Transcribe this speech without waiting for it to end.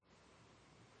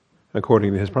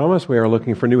According to his promise, we are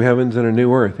looking for new heavens and a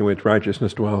new earth in which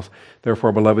righteousness dwells.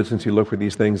 Therefore, beloved, since you look for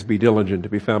these things, be diligent to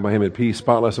be found by him at peace,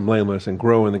 spotless and blameless, and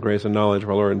grow in the grace and knowledge of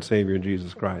our Lord and Savior,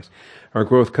 Jesus Christ. Our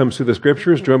growth comes through the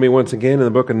Scriptures. Join me once again in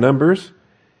the book of Numbers.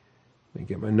 Let me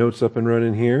get my notes up and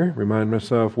running here. Remind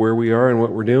myself where we are and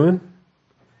what we're doing.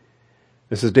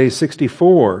 This is day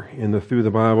 64 in the Through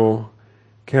the Bible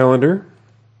calendar.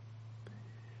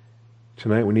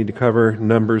 Tonight we need to cover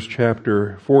Numbers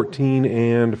chapter 14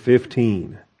 and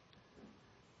 15.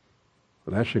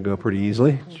 Well, that should go pretty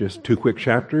easily. It's just 2 quick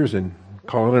chapters and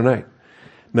call it a night.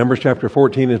 Numbers chapter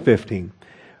 14 and 15.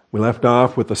 We left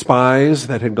off with the spies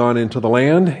that had gone into the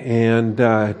land, and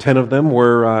 10 of them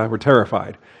were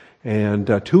terrified.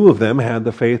 And 2 of them had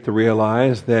the faith to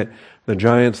realize that the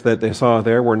giants that they saw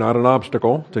there were not an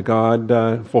obstacle to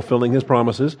God fulfilling his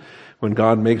promises. When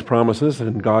God makes promises,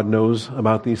 and God knows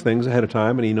about these things ahead of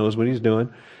time, and he knows what he's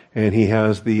doing, and he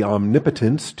has the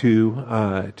omnipotence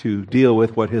to deal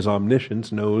with what his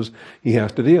omniscience knows he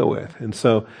has to deal with. And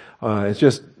so it's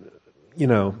just,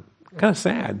 kind of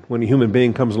sad when a human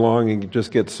being comes along and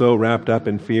just gets so wrapped up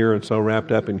in fear and so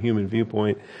wrapped up in human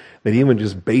viewpoint that even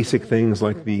just basic things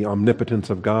like the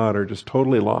omnipotence of God are just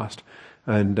totally lost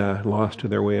and lost to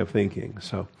their way of thinking.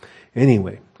 So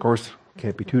anyway, of course,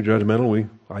 can't be too judgmental.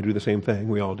 I do the same thing.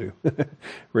 We all do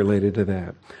related to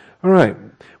that. All right.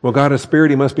 Well, God is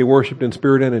spirit. He must be worshipped in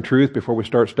spirit and in truth. Before we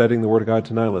start studying the Word of God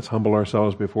tonight, let's humble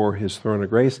ourselves before his throne of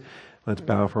grace. Let's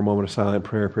bow for a moment of silent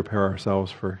prayer, prepare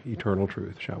ourselves for eternal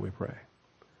truth. Shall we pray?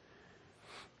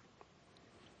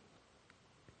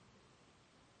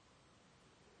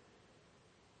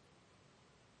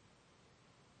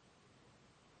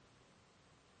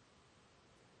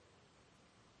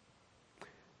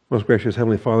 Most gracious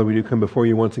Heavenly Father, we do come before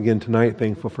you once again tonight,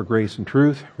 thankful for grace and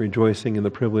truth, rejoicing in the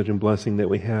privilege and blessing that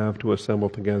we have to assemble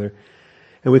together.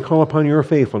 And we call upon your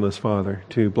faithfulness, Father,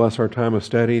 to bless our time of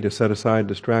study, to set aside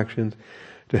distractions,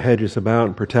 to hedge us about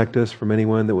and protect us from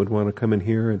anyone that would want to come in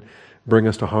here and bring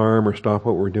us to harm or stop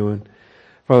what we're doing.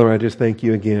 Father, I just thank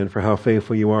you again for how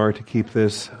faithful you are to keep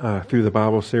this Through the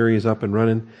Bible series up and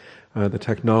running. The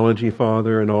technology,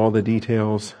 Father, and all the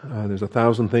details. There's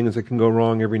 1,000 things that can go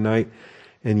wrong every night.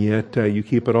 And yet you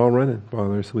keep it all running,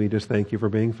 Father, so we just thank you for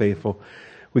being faithful.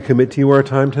 We commit to you our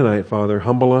time tonight, Father.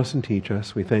 Humble us and teach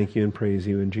us. We thank you and praise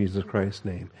you in Jesus Christ's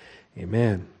name.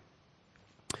 Amen.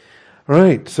 All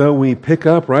right, so we pick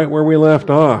up right where we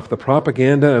left off, the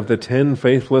propaganda of the 10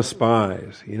 faithless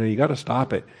spies. You got to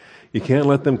stop it. You can't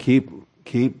let them keep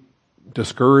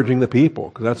discouraging the people,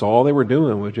 because that's all they were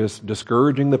doing, was just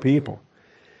discouraging the people.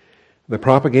 The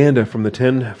propaganda from the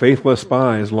 10 faithless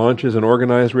spies launches an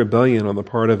organized rebellion on the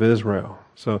part of Israel.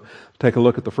 So take a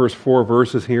look at the first 4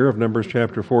 verses here of Numbers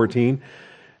chapter 14.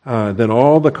 Then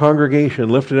all the congregation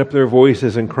lifted up their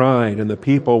voices and cried, and the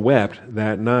people wept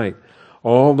that night.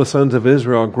 All the sons of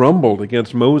Israel grumbled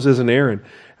against Moses and Aaron,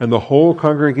 and the whole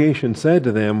congregation said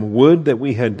to them, "Would that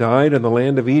we had died in the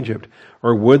land of Egypt,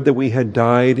 or would that we had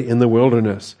died in the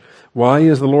wilderness. Why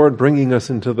is the Lord bringing us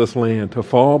into this land, to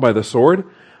fall by the sword?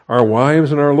 Our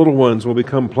wives and our little ones will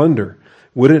become plunder.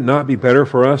 Would it not be better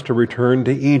for us to return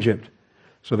to Egypt?"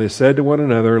 So they said to one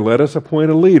another, "Let us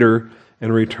appoint a leader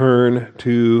and return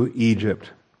to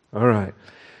Egypt." All right.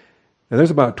 Now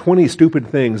there's about 20 stupid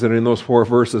things that are in those 4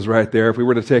 verses right there. If we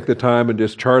were to take the time and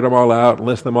just chart them all out,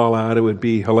 list them all out, it would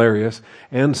be hilarious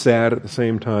and sad at the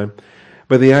same time.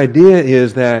 But the idea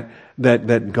is that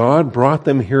God brought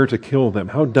them here to kill them.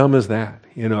 How dumb is that?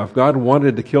 If God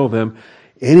wanted to kill them,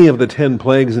 any of the 10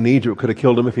 plagues in Egypt could have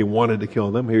killed them if he wanted to kill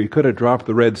them. He could have dropped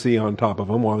the Red Sea on top of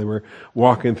them while they were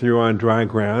walking through on dry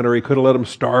ground, or he could have let them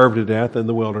starve to death in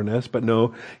the wilderness. But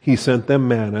no, he sent them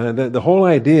manna. The whole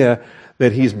idea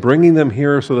that he's bringing them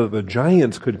here so that the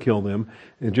giants could kill them,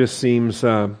 it just seems,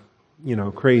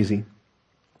 crazy.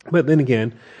 But then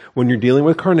again, when you're dealing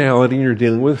with carnality and you're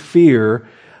dealing with fear,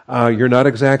 you're not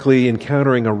exactly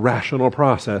encountering a rational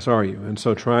process, are you? And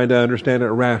so trying to understand it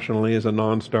rationally is a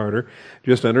non-starter.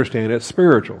 Just understand it's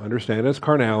spiritual. Understand it's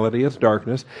carnality, it's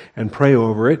darkness, and pray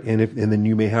over it. And then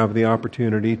you may have the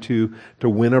opportunity to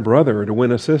win a brother or to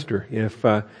win a sister if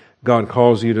God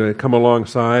calls you to come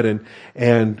alongside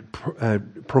and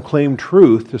proclaim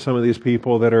truth to some of these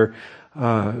people that are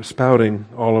spouting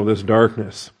all of this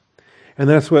darkness. And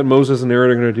that's what Moses and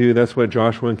Aaron are going to do. That's what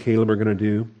Joshua and Caleb are going to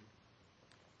do.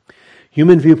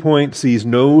 Human viewpoint sees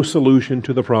no solution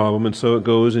to the problem, and so it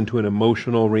goes into an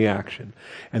emotional reaction.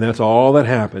 And that's all that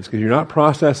happens, because you're not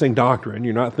processing doctrine,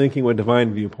 you're not thinking with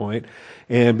divine viewpoint,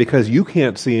 and because you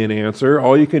can't see an answer,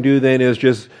 all you can do then is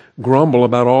just grumble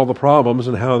about all the problems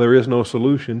and how there is no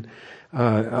solution.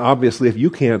 Obviously, if you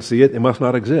can't see it, it must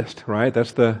not exist, right?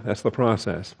 That's the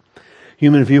process.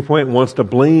 Human viewpoint wants to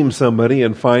blame somebody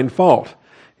and find fault.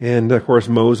 And of course,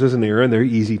 Moses and Aaron, they're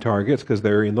easy targets because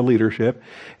they're in the leadership.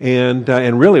 And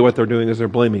really what they're doing is they're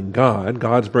blaming God.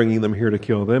 God's bringing them here to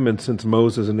kill them. And since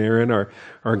Moses and Aaron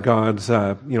are God's,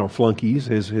 flunkies,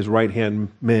 his right-hand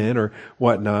men or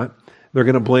whatnot, they're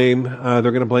going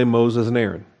to blame Moses and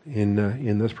Aaron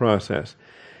in this process.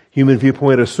 Human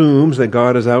viewpoint assumes that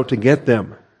God is out to get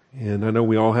them. And I know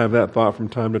we all have that thought from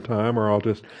time to time, or I'll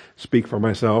just speak for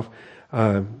myself.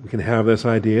 We can have this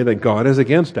idea that God is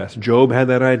against us. Job had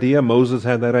that idea. Moses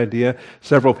had that idea.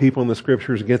 Several people in the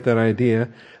scriptures get that idea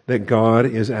that God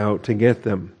is out to get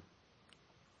them.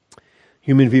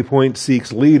 Human viewpoint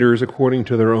seeks leaders according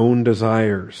to their own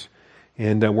desires.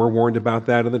 And we're warned about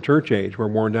that in the church age. We're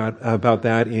warned about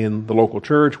that in the local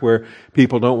church where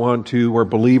where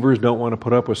believers don't want to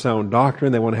put up with sound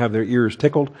doctrine. They want to have their ears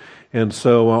tickled. And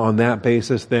so on that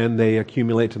basis, then they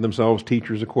accumulate to themselves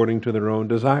teachers according to their own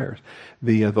desires.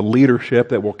 The leadership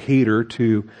that will cater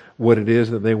to what it is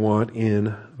that they want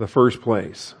in the first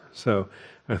place. So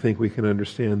I think we can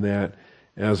understand that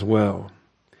as well.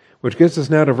 Which gets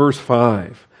us now to verse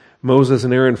 5. Moses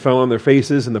and Aaron fell on their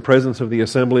faces in the presence of the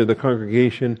assembly of the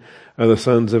congregation of the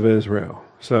sons of Israel.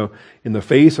 So, in the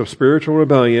face of spiritual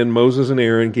rebellion, Moses and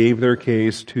Aaron gave their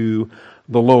case to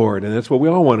the Lord. And that's what we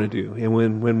all want to do. And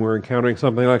when we're encountering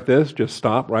something like this, just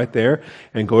stop right there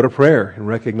and go to prayer and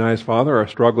recognize, Father, our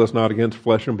struggle is not against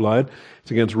flesh and blood.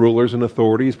 It's against rulers and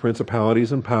authorities,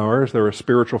 principalities and powers. There are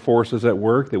spiritual forces at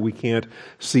work that we can't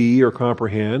see or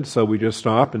comprehend. So we just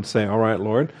stop and say, all right,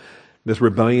 Lord, this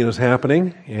rebellion is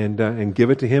happening, and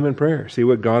give it to Him in prayer. See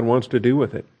what God wants to do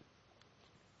with it.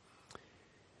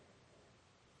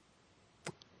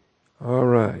 All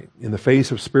right. In the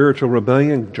face of spiritual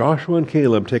rebellion, Joshua and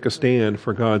Caleb take a stand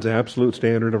for God's absolute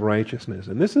standard of righteousness.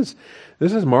 And this is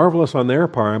marvelous on their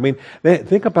part. I mean,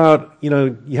 think about,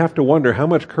 you have to wonder how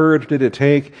much courage did it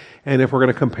take, and if we're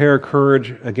going to compare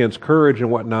courage against courage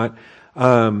and whatnot,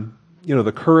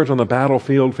 the courage on the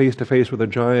battlefield face to face with a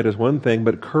giant is one thing,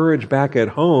 but courage back at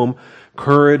home,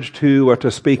 courage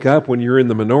to speak up when you're in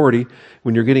the minority,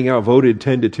 when you're getting outvoted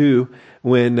 10-2,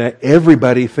 when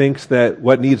everybody thinks that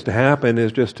what needs to happen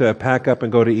is just to pack up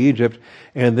and go to Egypt,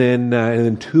 and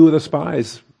then two of the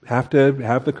spies have to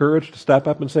have the courage to step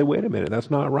up and say, wait a minute,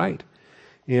 that's not right.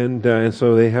 And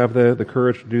so they have the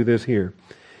courage to do this here.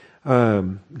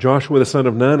 Joshua the son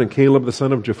of Nun and Caleb the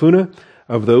son of Jephunneh,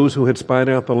 of those who had spied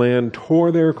out the land,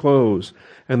 tore their clothes,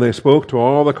 and they spoke to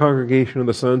all the congregation of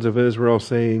the sons of Israel,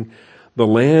 saying, the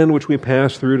land which we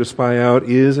passed through to spy out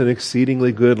is an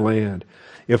exceedingly good land.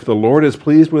 If the Lord is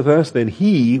pleased with us, then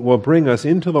He will bring us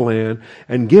into the land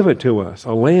and give it to us,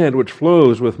 a land which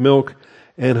flows with milk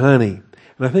and honey.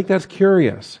 And I think that's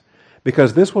curious,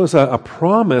 because this was a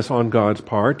promise on God's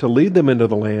part to lead them into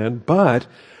the land, but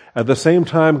at the same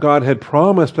time God had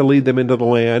promised to lead them into the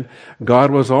land,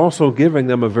 God was also giving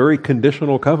them a very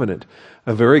conditional covenant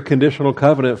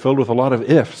filled with a lot of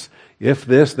ifs. If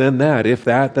this, then that. If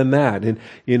that, then that. And,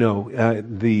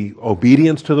 the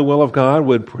obedience to the will of God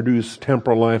would produce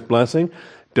temporal life blessing.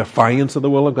 Defiance of the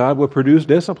will of God would produce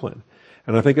discipline.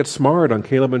 And I think it's smart on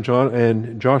Caleb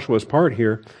and Joshua's part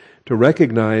here to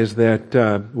recognize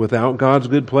that without God's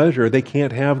good pleasure, they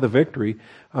can't have the victory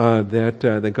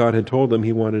that God had told them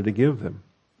He wanted to give them.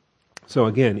 So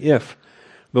again, if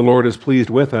the Lord is pleased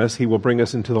with us, He will bring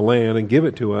us into the land and give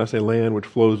it to us, a land which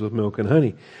flows with milk and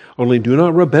honey. Only do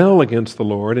not rebel against the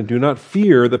Lord, and do not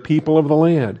fear the people of the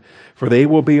land, for they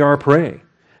will be our prey.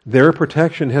 Their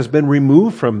protection has been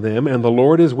removed from them, and the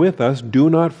Lord is with us. Do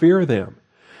not fear them.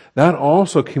 That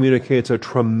also communicates a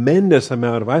tremendous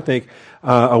amount of, I think,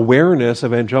 awareness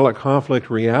of angelic conflict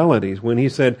realities. When He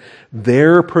said,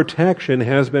 their protection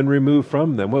has been removed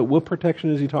from them. What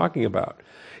protection is He talking about?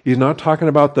 He's not talking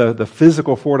about the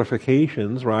physical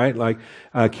fortifications, right? Like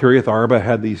Kiriath Arba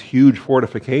had these huge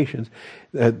fortifications.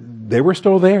 They were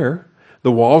still there.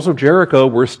 The walls of Jericho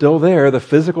were still there. The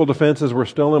physical defenses were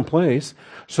still in place.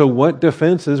 So what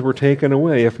defenses were taken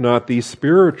away, if not the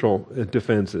spiritual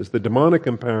defenses, the demonic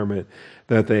empowerment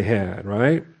that they had,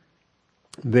 right?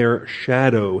 Their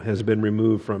shadow has been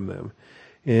removed from them.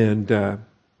 And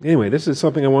anyway, this is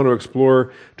something I want to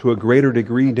explore to a greater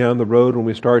degree down the road when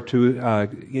we start to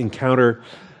encounter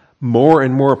more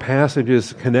and more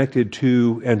passages connected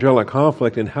to angelic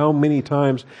conflict, and how many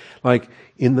times, like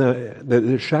in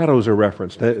the shadows are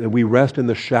referenced, that we rest in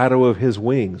the shadow of His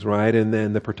wings, right? And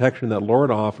then the protection that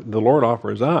the Lord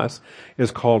offers us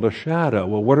is called a shadow.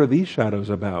 Well, what are these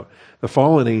shadows about? The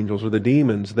fallen angels or the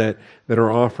demons that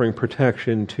are offering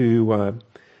protection to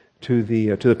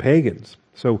the pagans.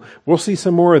 So we'll see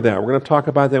some more of that. We're going to talk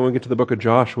about that when we get to the book of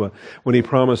Joshua, when he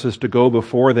promises to go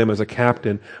before them as a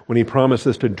captain, when he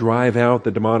promises to drive out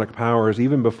the demonic powers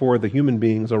even before the human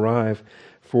beings arrive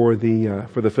for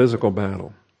the physical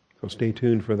battle. So stay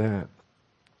tuned for that.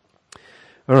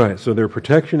 All right, so their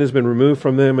protection has been removed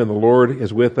from them, and the Lord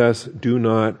is with us. Do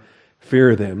not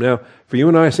fear them. Now, for you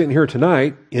and I sitting here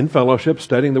tonight in fellowship,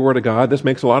 studying the Word of God, this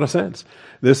makes a lot of sense.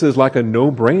 This is like a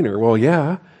no-brainer. Well,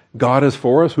 yeah, God is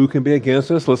for us. Who can be against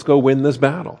us? Let's go win this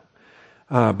battle.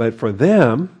 But for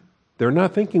them, they're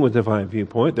not thinking with divine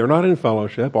viewpoint. They're not in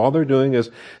fellowship. All they're doing is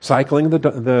cycling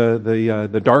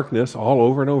the darkness all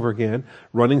over and over again,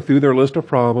 running through their list of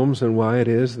problems and why it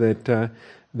is that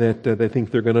they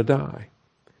think they're going to die.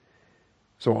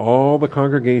 So all the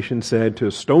congregation said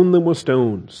to stone them with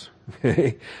stones.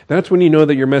 Okay? That's when you know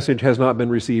that your message has not been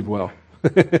received well.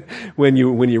 when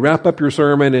you wrap up your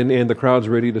sermon and the crowd's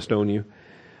ready to stone you.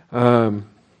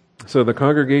 So the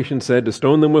congregation said to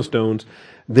stone them with stones.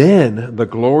 Then the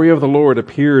glory of the Lord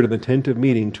appeared in the tent of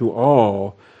meeting to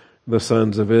all the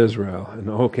sons of Israel. And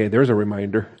okay, there's a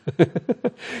reminder.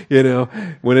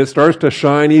 When it starts to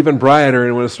shine even brighter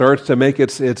and when it starts to make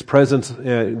its presence,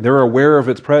 they're aware of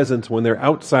its presence when they're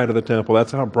outside of the temple.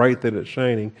 That's how bright that it's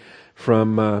shining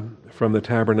from the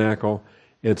tabernacle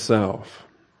itself.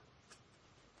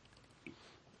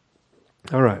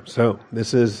 All right, so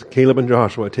this is Caleb and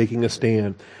Joshua taking a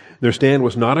stand. Their stand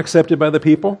was not accepted by the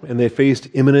people, and they faced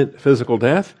imminent physical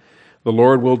death. The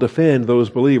Lord will defend those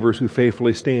believers who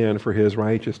faithfully stand for His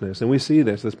righteousness. And we see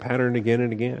this pattern again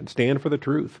and again. Stand for the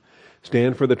truth.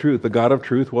 Stand for the truth. The God of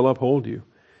truth will uphold you.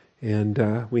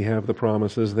 And we have the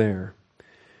promises there.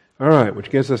 All right, which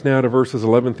gets us now to verses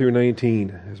 11 through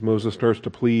 19, as Moses starts to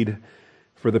plead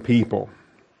for the people.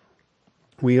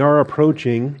 We are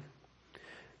approaching,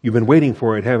 you've been waiting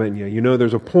for it, haven't you? You know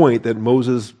there's a point that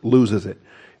Moses loses it.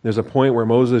 There's a point where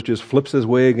Moses just flips his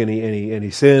wig and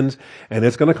he sins, and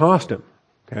it's going to cost him.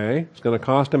 Okay, it's going to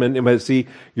cost him. But see,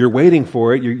 you're waiting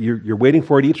for it. You're waiting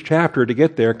for it each chapter to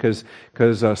get there, because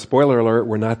spoiler alert,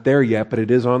 we're not there yet, but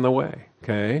it is on the way.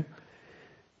 Okay,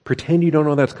 pretend you don't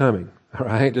know that's coming. All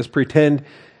right, just pretend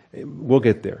we'll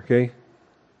get there. Okay,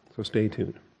 so stay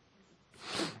tuned.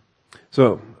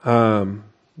 So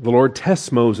the Lord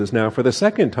tests Moses now for the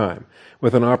second time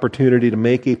with an opportunity to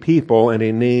make a people and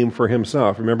a name for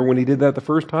Himself. Remember when He did that the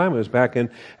first time? It was back in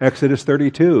Exodus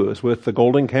 32. It was with the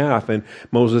golden calf, and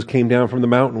Moses came down from the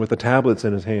mountain with the tablets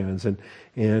in his hands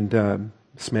and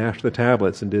smashed the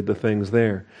tablets and did the things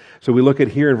there. So we look at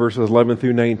here in verses 11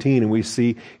 through 19, and we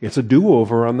see it's a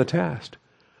do-over on the test.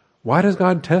 Why does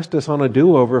God test us on a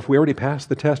do-over if we already passed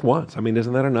the test once? I mean,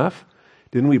 isn't that enough?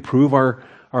 Didn't we prove our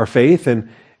faith? And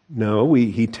no,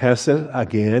 He tests it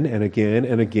again and again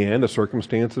and again. The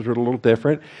circumstances are a little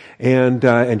different. And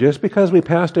just because we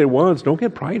passed it once, don't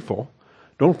get prideful.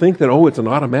 Don't think that, it's an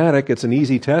automatic, it's an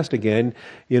easy test again.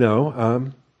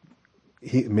 Maybe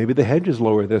the hedge is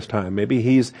lower this time. Maybe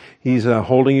He's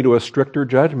holding you to a stricter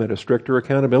judgment, a stricter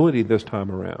accountability this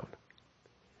time around.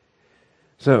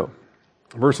 So,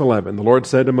 verse 11, the Lord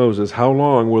said to Moses, "How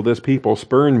long will this people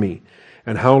spurn me?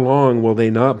 And how long will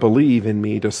they not believe in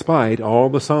me despite all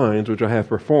the signs which I have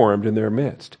performed in their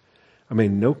midst?" I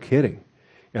mean, no kidding.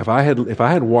 If I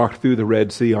had walked through the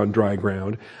Red Sea on dry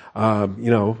ground,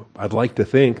 I'd like to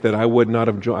think that I would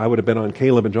have been on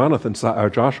Caleb and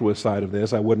Joshua's side of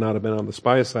this. I would not have been on the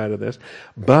spies' side of this.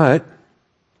 But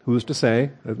who's to say?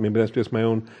 Maybe that's just my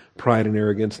own pride and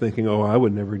arrogance, thinking, I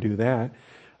would never do that.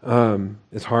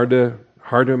 It's hard to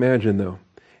imagine, though.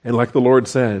 And like the Lord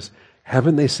says,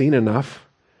 haven't they seen enough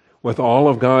with all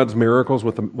of God's miracles,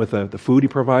 with the food He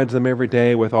provides them every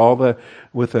day, with the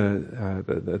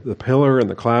pillar and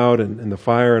the cloud and the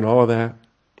fire and all of that?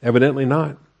 Evidently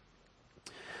not.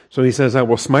 So He says, "I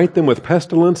will smite them with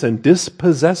pestilence and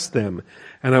dispossess them,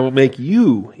 and I will make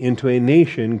you into a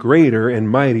nation greater and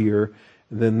mightier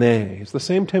than they." It's the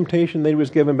same temptation that He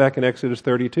was given back in Exodus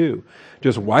 32.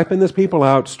 Just wiping this people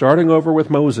out, starting over with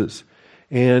Moses,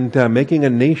 and making a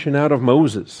nation out of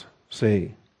Moses.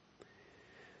 See.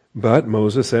 But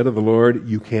Moses said to the Lord,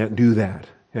 "You can't do that."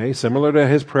 Okay, similar to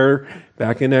his prayer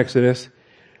back in Exodus.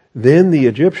 "Then the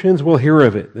Egyptians will hear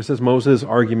of it." This is Moses'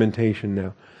 argumentation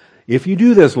now. "If you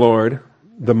do this, Lord,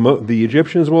 the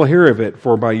Egyptians will hear of it,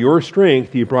 for by your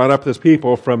strength you brought up this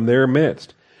people from their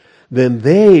midst. Then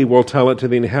they will tell it to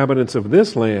the inhabitants of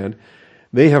this land.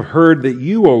 They have heard that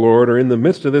you, O Lord, are in the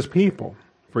midst of this people.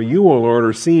 For you, O Lord,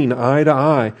 are seen eye to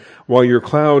eye, while your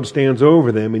cloud stands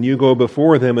over them, and you go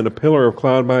before them in a pillar of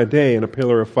cloud by day and a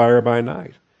pillar of fire by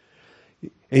night."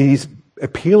 And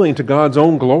appealing to God's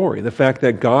own glory, the fact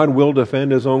that God will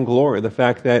defend His own glory, the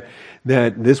fact that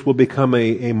this will become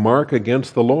a mark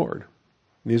against the Lord.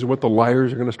 These are what the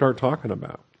liars are going to start talking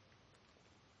about.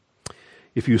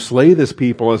 If you slay this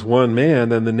people as one man,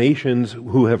 then the nations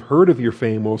who have heard of your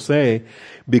fame will say,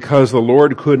 because the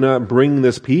Lord could not bring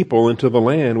this people into the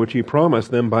land which He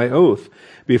promised them by oath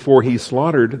before He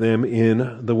slaughtered them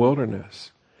in the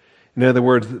wilderness. In other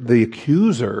words, the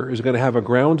accuser is going to have a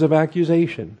grounds of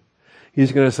accusation.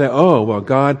 He's going to say, oh, well,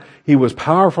 God, He was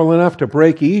powerful enough to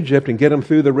break Egypt and get them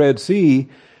through the Red Sea,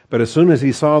 but as soon as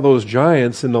He saw those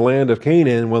giants in the land of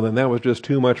Canaan, well, then that was just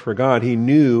too much for God. He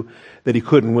knew that He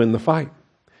couldn't win the fight.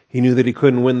 He knew that He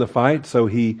couldn't win the fight, so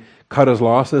He cut His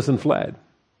losses and fled.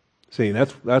 See,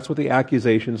 that's what the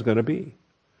accusation is going to be.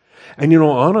 And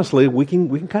honestly, we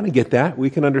can kind of get that. We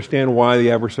can understand why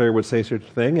the adversary would say such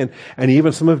a thing. And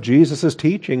even some of Jesus'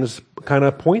 teachings kind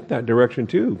of point that direction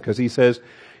too, because He says,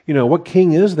 what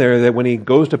king is there that when he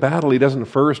goes to battle, he doesn't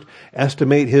first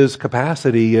estimate his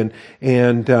capacity and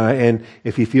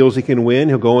if he feels he can win,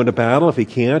 he'll go into battle. If he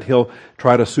can't, he'll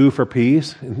try to sue for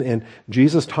peace. And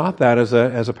Jesus taught that as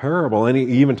a parable. And He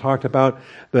even talked about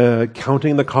the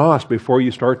counting the cost before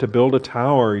you start to build a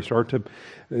tower, you start to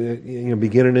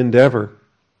begin an endeavor.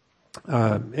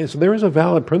 And so there is a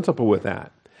valid principle with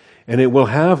that. And it will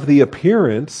have the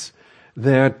appearance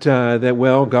that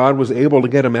God was able to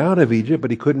get him out of Egypt,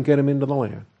 but He couldn't get him into the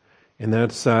land. And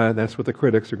that's what the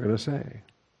critics are going to say.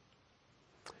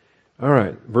 All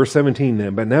right, verse 17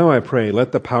 then. But now I pray,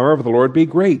 let the power of the Lord be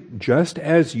great, just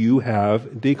as you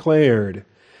have declared.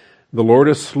 The Lord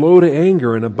is slow to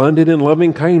anger and abundant in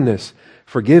loving kindness,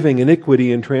 forgiving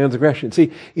iniquity and transgression.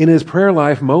 See, in his prayer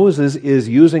life, Moses is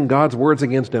using God's words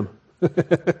against him,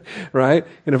 right?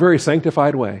 In a very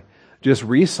sanctified way. Just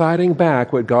reciting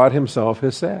back what God Himself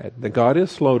has said, that God is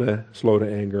slow to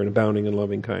anger and abounding in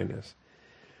loving kindness.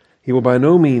 He will by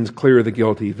no means clear the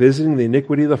guilty, visiting the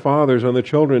iniquity of the fathers on the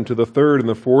children to the third and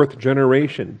the fourth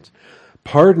generations.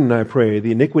 Pardon, I pray,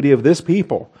 the iniquity of this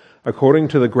people, according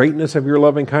to the greatness of your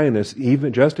loving kindness,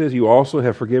 even just as you also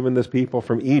have forgiven this people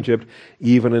from Egypt,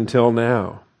 even until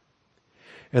now.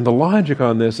 And the logic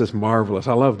on this is marvelous.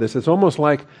 I love this. It's almost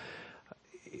like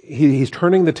He's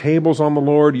turning the tables on the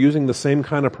Lord using the same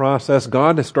kind of process.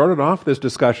 God has started off this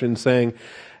discussion saying,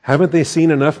 haven't they seen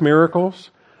enough miracles?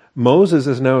 Moses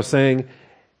is now saying,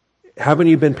 haven't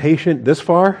you been patient this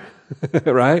far?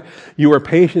 Right? You were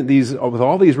patient with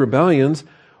all these rebellions.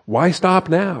 Why stop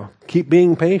now? Keep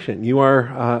being patient. You are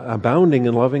abounding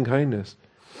in loving kindness.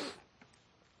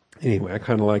 Anyway, I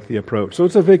kind of like the approach. So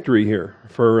it's a victory here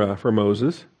for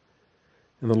Moses.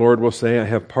 And the Lord will say, I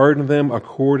have pardoned them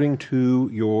according to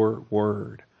your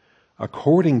word.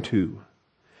 According to.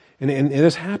 And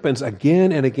this happens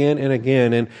again and again and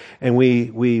again. And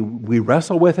we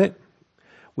wrestle with it.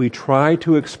 We try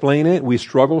to explain it. We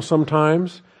struggle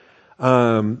sometimes.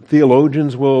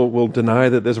 Theologians will deny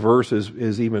that this verse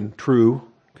is even true.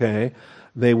 Okay,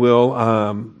 they will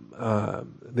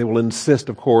insist,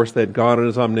 of course, that God in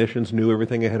His omniscience knew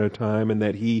everything ahead of time, and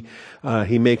that He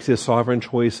makes His sovereign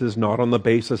choices not on the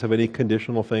basis of any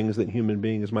conditional things that human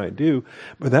beings might do.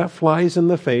 But that flies in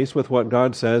the face with what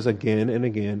God says again and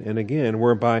again and again,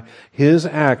 whereby His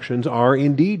actions are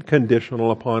indeed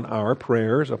conditional upon our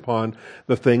prayers, upon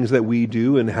the things that we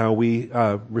do and how we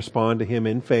respond to Him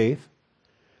in faith.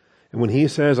 And when He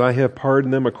says, I have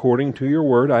pardoned them according to your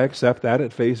word, I accept that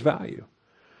at face value.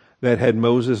 That had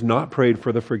Moses not prayed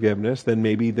for the forgiveness, then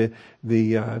maybe the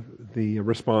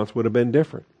response would have been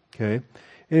different. Okay.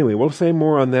 Anyway, we'll say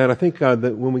more on that. I think that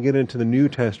when we get into the New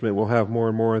Testament, we'll have more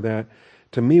and more of that.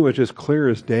 To me, it was just clear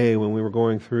as day when we were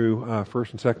going through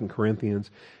 1st and 2nd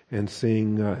Corinthians and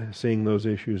seeing those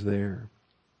issues there.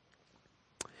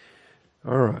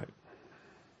 All right.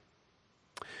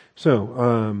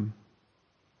 So,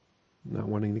 not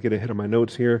wanting to get ahead of my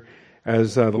notes here.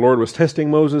 As the Lord was testing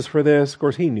Moses for this, of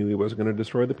course, He knew He wasn't going to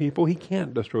destroy the people. He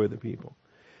can't destroy the people.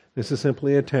 This is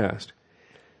simply a test.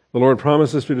 The Lord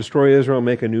promises to destroy Israel and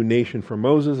make a new nation for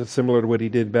Moses. It's similar to what He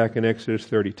did back in Exodus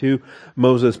 32.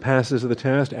 Moses passes the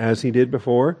test as he did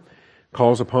before,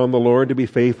 calls upon the Lord to be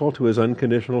faithful to His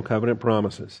unconditional covenant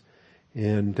promises.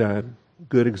 And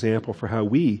good example for how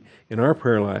we, in our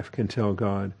prayer life, can tell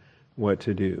God what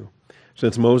to do.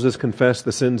 Since Moses confessed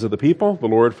the sins of the people, the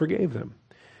Lord forgave them.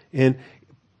 And,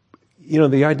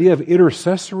 the idea of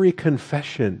intercessory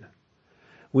confession.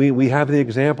 We have the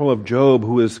example of Job,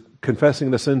 who is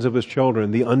confessing the sins of his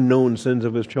children, the unknown sins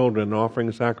of his children, and offering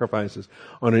sacrifices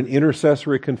on an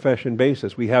intercessory confession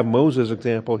basis. We have Moses'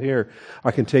 example here.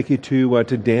 I can take you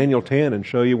to Daniel 10 and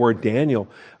show you where Daniel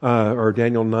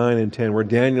 9 and 10, where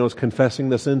Daniel is confessing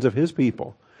the sins of his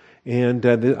people. And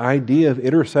the idea of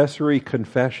intercessory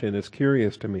confession is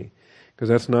curious to me, because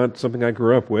that's not something I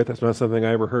grew up with. That's not something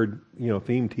I ever heard,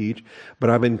 Theme teach. But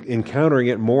I've been encountering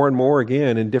it more and more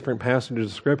again in different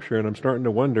passages of Scripture, and I'm starting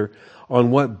to wonder,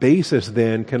 on what basis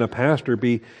then can a pastor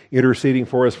be interceding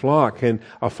for his flock? Can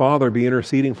a father be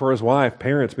interceding for his wife?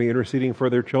 Parents be interceding for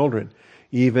their children?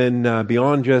 Even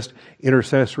beyond just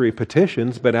intercessory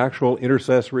petitions, but actual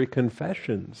intercessory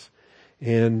confessions.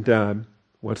 And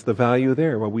what's the value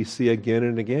there? Well, we see again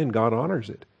and again God honors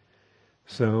it.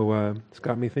 So it's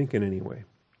got me thinking anyway.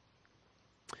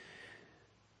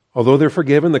 Although they're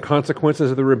forgiven, the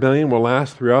consequences of the rebellion will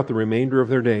last throughout the remainder of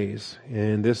their days.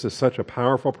 And this is such a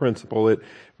powerful principle. It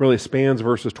really spans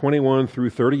verses 21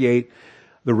 through 38.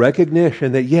 The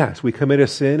recognition that yes, we commit a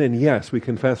sin, and yes, we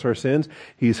confess our sins.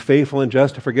 He's faithful and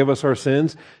just to forgive us our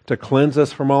sins, to cleanse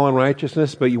us from all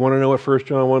unrighteousness. But you want to know what 1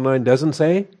 John 1:9 doesn't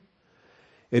say?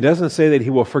 It doesn't say that He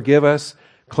will forgive us,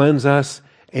 cleanse us,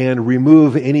 and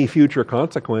remove any future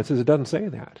consequences. It doesn't say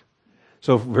that.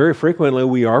 So very frequently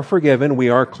we are forgiven, we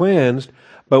are cleansed,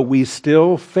 but we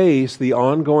still face the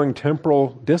ongoing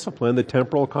temporal discipline, the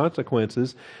temporal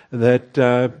consequences that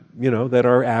that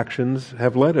our actions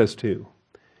have led us to,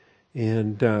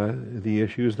 and the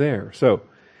issues there. So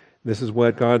this is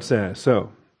what God says.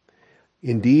 So,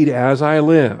 indeed, as I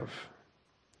live,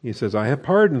 He says, I have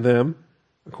pardoned them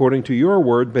according to your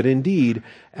word, but indeed,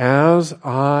 as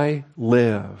I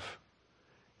live.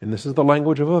 And this is the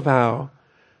language of a vow.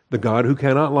 The God who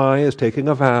cannot lie is taking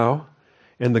a vow,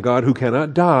 and the God who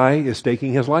cannot die is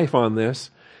staking His life on this.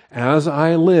 As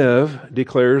I live,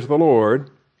 declares the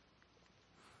Lord,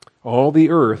 all the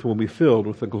earth will be filled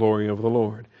with the glory of the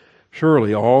Lord.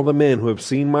 Surely all the men who have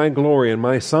seen my glory and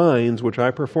my signs which I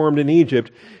performed in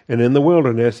Egypt and in the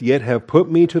wilderness, yet have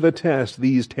put me to the test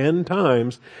these 10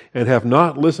 times, and have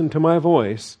not listened to my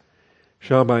voice,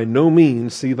 shall by no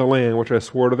means see the land which I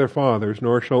swore to their fathers,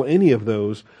 nor shall any of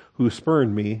those who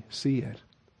spurned me see it.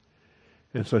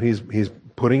 And so he's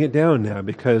putting it down now,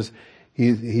 because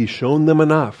he's shown them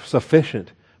enough,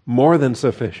 sufficient, more than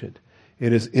sufficient.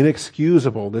 It is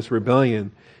inexcusable. This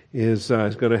rebellion is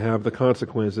going to have the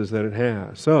consequences that it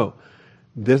has. So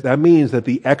that means that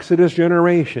the Exodus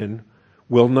generation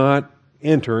will not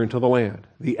enter into the land.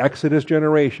 The Exodus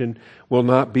generation will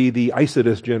not be the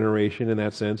Isidus generation in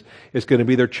that sense. It's going to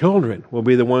be their children will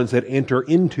be the ones that enter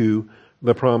into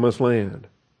the promised land.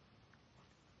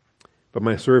 But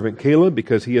my servant Caleb,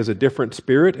 because he has a different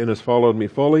spirit and has followed me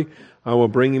fully, I will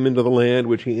bring him into the land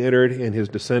which he entered, and his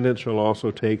descendants shall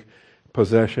also take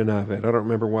possession of it. I don't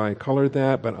remember why I colored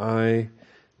that, but I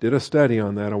did a study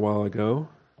on that a while ago.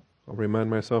 I'll remind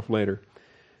myself later.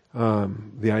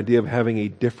 The idea of having a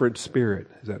different spirit.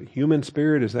 Is that a human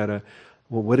spirit? Is that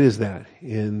what is that?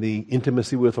 In the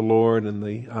intimacy with the Lord and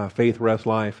the faith rest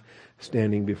life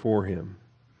standing before Him.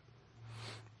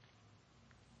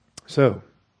 So,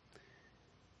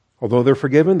 although they're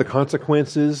forgiven, the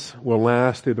consequences will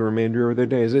last through the remainder of their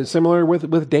days. It's similar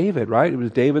with David, right? It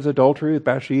was David's adultery with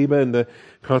Bathsheba and the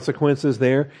consequences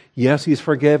there. Yes, he's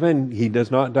forgiven. He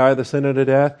does not die the sin unto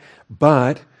death,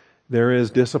 but there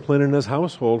is discipline in his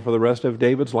household for the rest of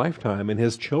David's lifetime, and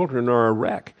his children are a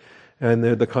wreck. And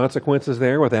the consequences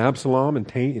there with Absalom and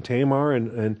Tamar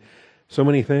and so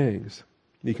many things.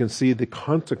 You can see the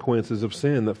consequences of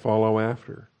sin that follow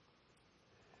after.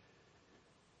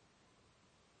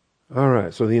 All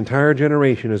right, so the entire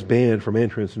generation is banned from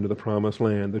entrance into the promised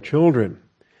land. The children.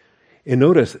 And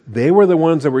notice, they were the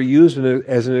ones that were used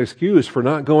as an excuse for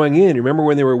not going in. You remember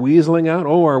when they were weaseling out?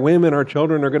 Oh, our women, our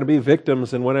children are going to be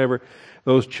victims and whatever.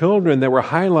 Those children that were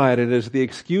highlighted as the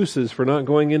excuses for not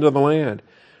going into the land,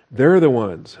 they're the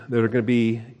ones that are going to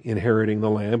be inheriting the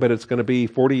land, but it's going to be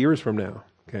 40 years from now,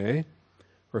 okay?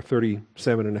 Or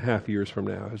 37 and a half years from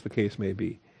now, as the case may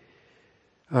be.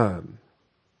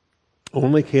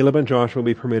 Only Caleb and Joshua will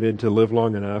be permitted to live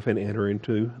long enough and enter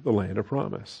into the land of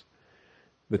promise.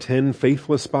 The 10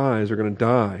 faithless spies are going to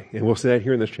die, and we'll see that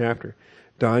here in this chapter,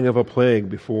 dying of a plague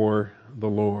before the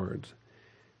Lord.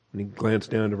 When you glance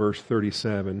down to verse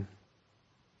 37,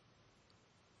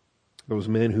 those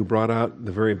men who brought out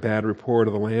the very bad report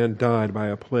of the land died by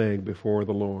a plague before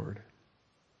the Lord.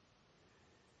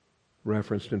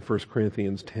 Referenced in 1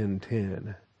 Corinthians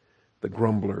 10:10, the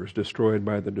grumblers destroyed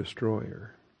by the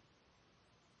destroyer.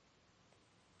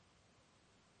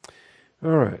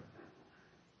 All right.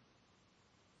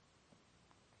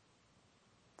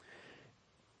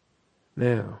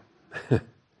 Now,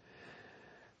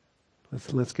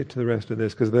 let's get to the rest of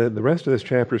this, because the rest of this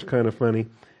chapter is kind of funny.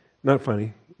 Not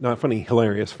funny,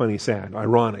 hilarious, funny, sad,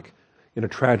 ironic, in a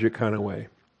tragic kind of way.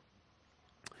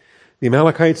 The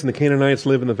Amalekites and the Canaanites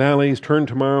live in the valleys. Turn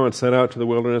tomorrow and set out to the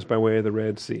wilderness by way of the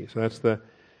Red Sea. So that's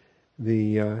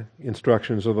the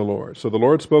instructions of the Lord. So the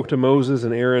Lord spoke to Moses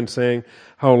and Aaron, saying,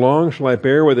 How long shall I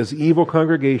bear with this evil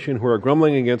congregation who are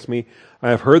grumbling against me?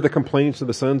 I have heard the complaints of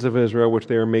the sons of Israel, which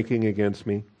they are making against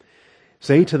me.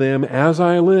 Say to them, As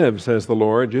I live, says the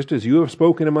Lord, just as you have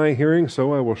spoken in my hearing,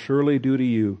 so I will surely do to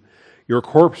you. Your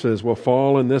corpses will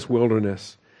fall in this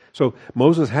wilderness. So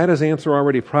Moses had his answer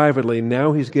already privately.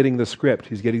 Now he's getting the script.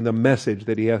 He's getting the message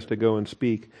that he has to go and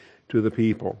speak to the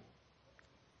people.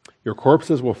 Your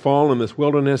corpses will fall in this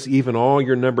wilderness, even all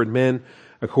your numbered men,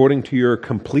 according to your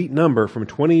complete number, from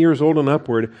 20 years old and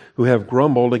upward, who have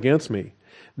grumbled against me.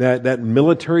 That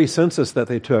military census that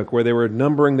they took, where they were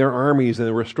numbering their armies and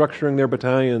they were structuring their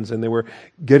battalions and they were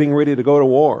getting ready to go to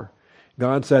war.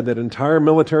 God said that entire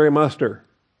military muster,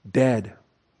 dead,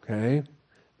 okay,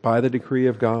 by the decree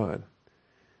of God.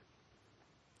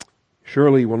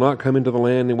 Surely you will not come into the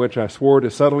land in which I swore to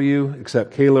settle you,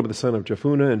 except Caleb the son of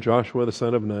Jephunneh and Joshua the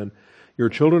son of Nun. Your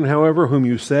children, however, whom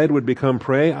you said would become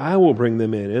prey, I will bring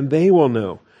them in, and they will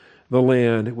know the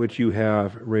land which you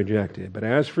have rejected. But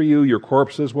as for you, your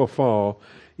corpses will fall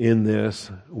in this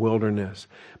wilderness.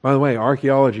 By the way,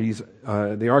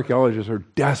 the archaeologists are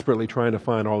desperately trying to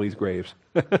find all these graves.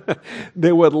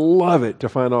 They would love it to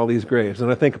find all these graves.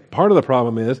 And I think part of the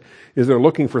problem is they're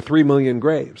looking for 3 million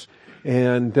graves.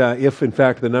 And if, in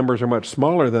fact, the numbers are much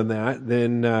smaller than that,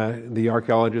 then the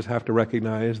archaeologists have to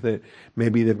recognize that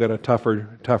maybe they've got a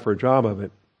tougher job of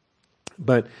it.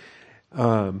 But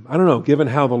I don't know, given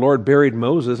how the Lord buried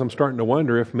Moses, I'm starting to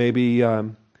wonder if maybe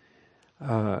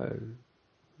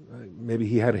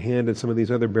he had a hand in some of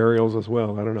these other burials as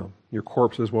well. I don't know. Your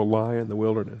corpses will lie in the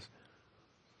wilderness.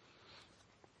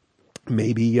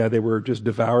 Maybe they were just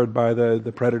devoured by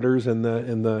the predators and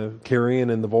the carrion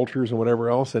and the vultures and whatever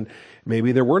else, and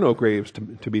maybe there were no graves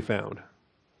to be found,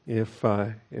 if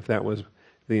that was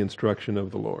the instruction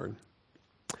of the Lord.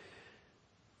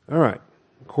 All right.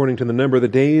 According to the number of the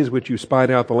days which you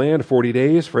spied out the land, 40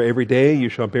 days. For every day you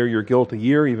shall bear your guilt a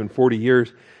year, even 40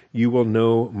 years. You will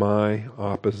know my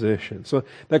opposition. So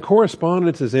that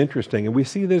correspondence is interesting, and we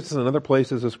see this in other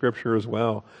places of Scripture as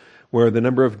well, where the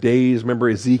number of days, remember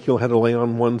Ezekiel had to lay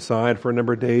on one side for a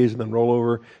number of days and then roll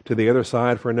over to the other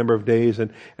side for a number of days.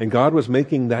 And God was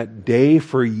making that day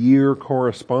for year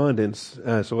correspondence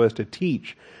so as to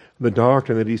teach the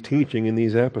doctrine that he's teaching in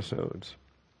these episodes.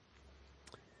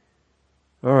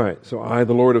 All right, so I,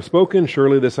 the Lord, have spoken.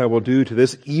 Surely this I will do to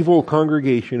this evil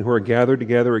congregation who are gathered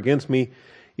together against me.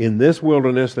 In this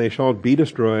wilderness they shall be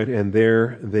destroyed, and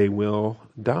there they will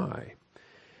die.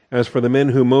 As for the men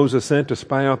whom Moses sent to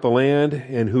spy out the land,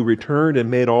 and who returned and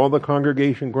made all the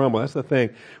congregation grumble. That's the thing.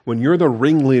 When you're the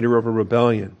ringleader of a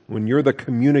rebellion, when you're the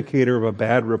communicator of a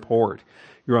bad report,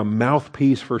 you're a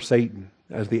mouthpiece for Satan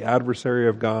as the adversary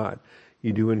of God,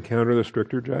 you do encounter the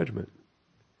stricter judgment.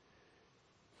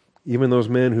 Even those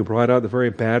men who brought out the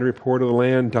very bad report of the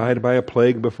land died by a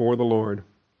plague before the Lord.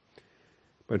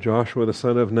 But Joshua the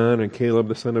son of Nun and Caleb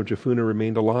the son of Jephunneh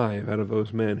remained alive out of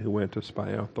those men who went to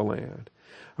spy out the land.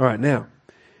 All right, now,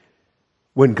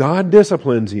 when God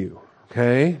disciplines you,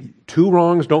 okay, 2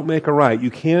 wrongs don't make a right.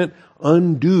 You can't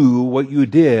undo what you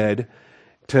did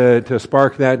to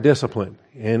spark that discipline.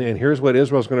 And here's what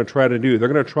Israel's going to try to do. They're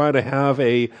going to try to have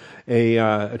a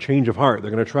change of heart.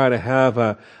 They're going to try to have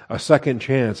a second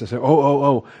chance and say,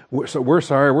 we're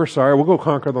sorry, we'll go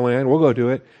conquer the land, we'll go do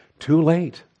it. Too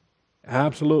late.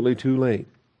 Absolutely too late.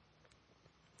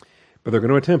 But they're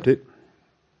going to attempt it.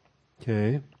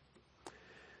 Okay.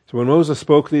 So when Moses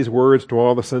spoke these words to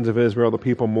all the sons of Israel, the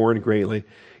people mourned greatly.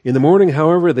 In the morning,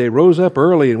 however, they rose up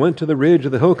early and went to the ridge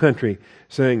of the hill country,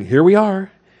 saying, Here we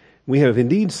are. We have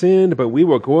indeed sinned, but we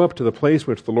will go up to the place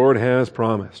which the Lord has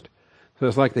promised. So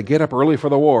it's like they get up early for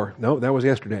the war. No, that was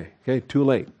yesterday. Okay, too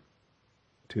late.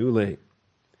 Too late.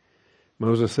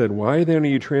 Moses said, Why then are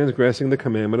you transgressing the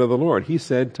commandment of the Lord? He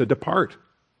said to depart.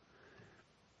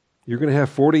 You're going to have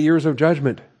 40 years of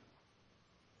judgment.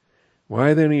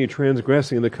 Why then are you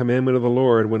transgressing the commandment of the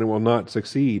Lord when it will not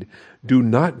succeed? Do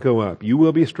not go up. You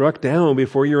will be struck down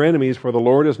before your enemies, for the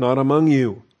Lord is not among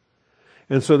you.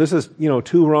 And so this is,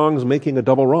 2 wrongs making a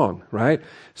double wrong, right?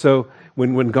 So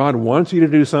when God wants you to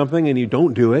do something and you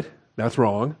don't do it, that's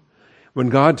wrong. When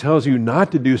God tells you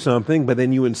not to do something, but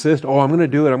then you insist, I'm going to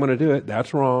do it,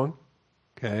 that's wrong.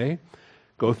 Okay?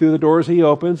 Go through the doors he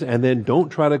opens, and then don't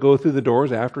try to go through the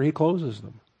doors after he closes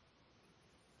them.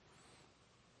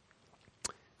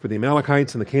 For the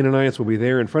Amalekites and the Canaanites will be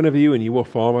there in front of you, and you will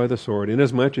fall by the sword.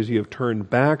 Inasmuch as you have turned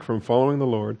back from following the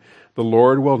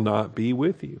Lord will not be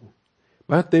with you.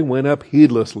 But they went up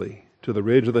heedlessly to the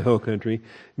ridge of the hill country.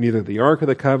 Neither the ark of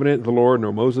the covenant of the Lord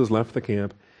nor Moses left the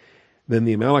camp. Then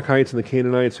the Amalekites and the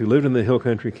Canaanites who lived in the hill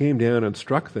country came down and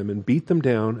struck them and beat them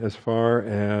down as far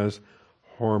as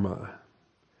Hormah.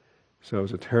 So it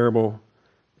was a terrible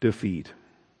defeat.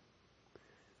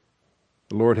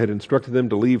 The Lord had instructed them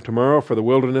to leave tomorrow for the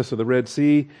wilderness of the Red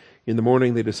Sea. In the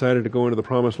morning they decided to go into the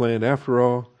promised land after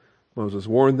all. Moses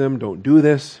warned them, don't do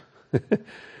this.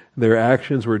 Their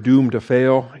actions were doomed to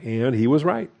fail, and he was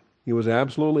right. He was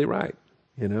absolutely right.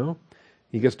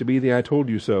 He gets to be the I told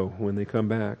you so when they come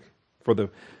back, for the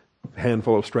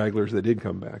handful of stragglers that did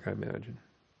come back, I imagine.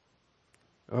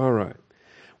 All right,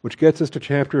 which gets us to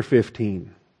chapter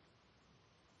 15.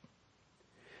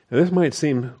 Now this might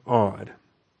seem odd.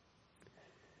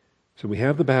 So we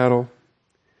have the battle.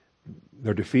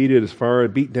 They're defeated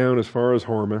beat down as far as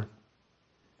Hormah.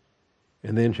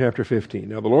 And then chapter 15.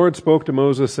 Now the Lord spoke to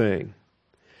Moses, saying,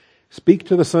 Speak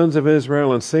to the sons of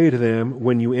Israel and say to them,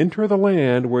 when you enter the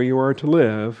land where you are to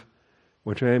live,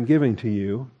 which I am giving to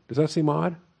you. Does that seem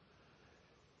odd?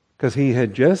 Because he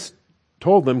had just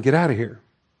told them, get out of here.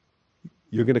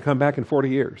 You're going to come back in 40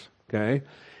 years. Okay?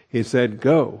 He said,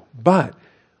 go. But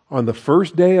on the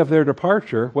first day of their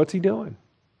departure, what's he doing?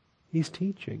 He's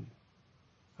teaching.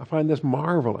 I find this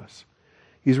marvelous.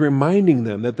 He's reminding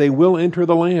them that they will enter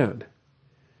the land.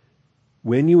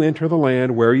 When you enter the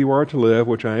land where you are to live,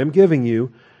 which I am giving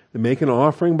you, make an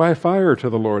offering by fire to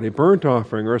the Lord, a burnt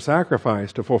offering or a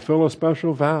sacrifice to fulfill a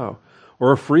special vow,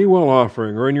 or a freewill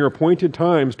offering, or in your appointed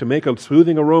times to make a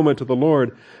soothing aroma to the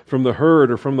Lord from the herd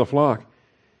or from the flock.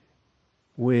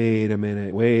 Wait a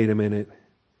minute.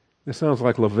 This sounds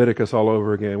like Leviticus all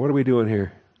over again. What are we doing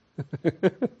here?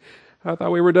 I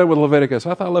thought we were done with Leviticus.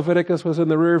 I thought Leviticus was in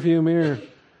the rearview mirror.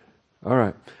 All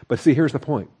right. But see, here's the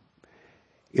point.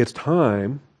 It's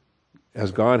time,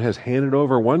 as God has handed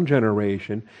over one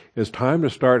generation, it's time to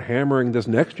start hammering this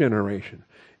next generation.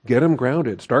 Get them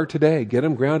grounded. Start today. Get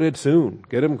them grounded soon.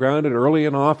 Get them grounded early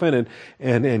and often,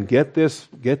 and get this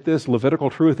Levitical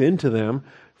truth into them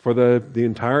for the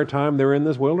entire time they're in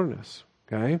this wilderness.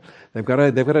 Okay? They've got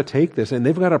to take this, and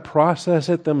they've got to process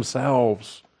it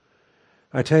themselves.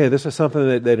 I tell you, this is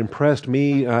something that impressed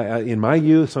me in my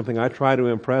youth, something I try to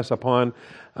impress upon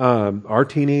our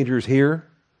teenagers here,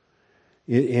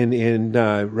 in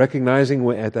recognizing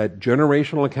at that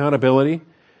generational accountability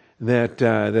that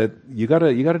you got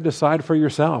to decide for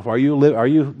yourself. Are you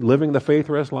living the faith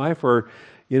rest life, or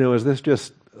is this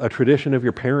just a tradition of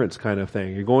your parents kind of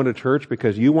thing? You're going to church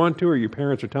because you want to, or your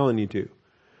parents are telling you to?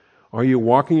 Are you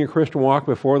walking your Christian walk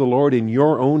before the Lord in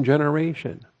your own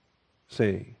generation?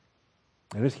 See.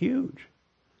 And it's huge.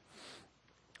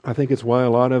 I think it's why a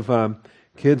lot of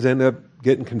kids end up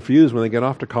getting confused when they get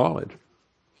off to college.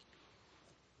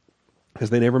 Because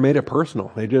they never made it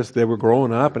personal. They were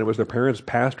growing up, and it was their parents'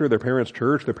 pastor, their parents'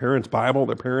 church, their parents' Bible,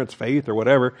 their parents' faith, or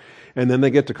whatever. And then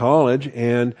they get to college,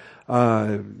 and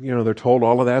they're told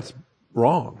all of that's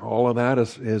wrong. All of that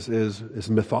is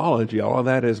mythology. All of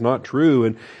that is not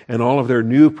true. And all of their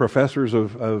new professors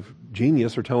of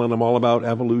genius are telling them all about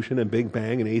evolution and Big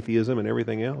Bang and atheism and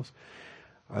everything else.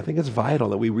 I think it's vital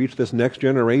that we reach this next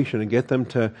generation and get them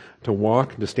to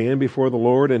walk, to stand before the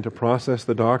Lord, and to process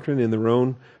the doctrine in their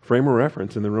own frame of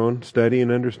reference, in their own study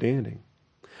and understanding.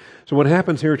 So what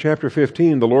happens here in chapter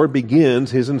 15, the Lord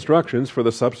begins His instructions for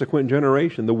the subsequent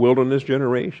generation, the wilderness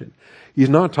generation. He's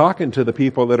not talking to the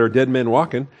people that are dead men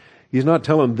walking. He's not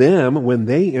telling them when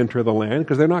they enter the land,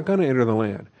 because they're not going to enter the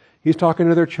land. He's talking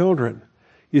to their children.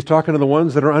 He's talking to the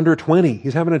ones that are under 20.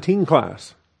 He's having a teen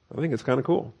class. I think it's kind of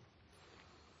cool.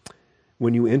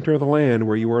 When you enter the land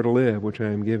where you are to live, which I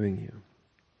am giving you.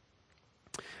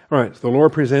 All right, so the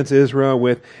Lord presents Israel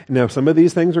with, now some of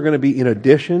these things are going to be in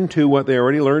addition to what they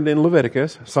already learned in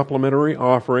Leviticus, supplementary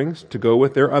offerings to go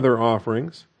with their other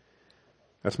offerings.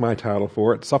 That's my title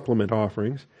for it, supplement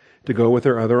offerings, to go with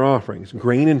their other offerings.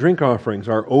 Grain and drink offerings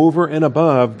are over and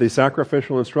above the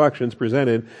sacrificial instructions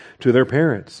presented to their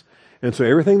parents. And so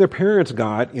everything their parents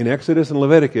got in Exodus and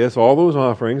Leviticus, all those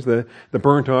offerings, the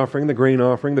burnt offering, the grain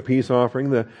offering, the peace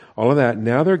offering, all of that,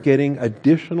 now they're getting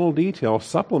additional detail,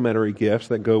 supplementary gifts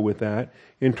that go with that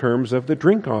in terms of the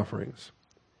drink offerings.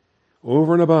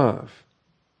 Over and above.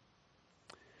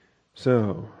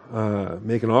 So,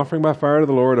 make an offering by fire to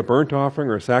the Lord, a burnt offering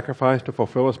or a sacrifice to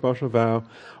fulfill a special vow,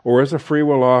 or as a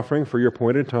freewill offering for your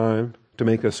appointed time to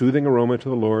make a soothing aroma to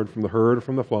the Lord from the herd or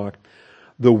from the flock.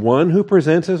 The one who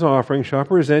presents his offering shall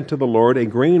present to the Lord a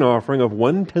grain offering of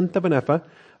 1/10 of an ephah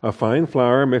of fine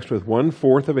flour mixed with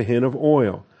 1/4 of a hin of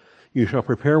oil. You shall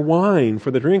prepare wine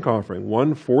for the drink offering,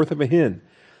 1/4 of a hin,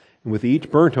 and with each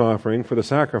burnt offering for the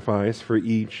sacrifice for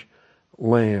each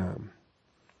lamb.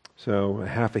 So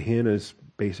half a hin is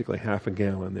basically half a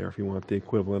gallon there, if you want the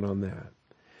equivalent on that.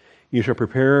 You shall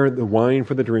prepare the wine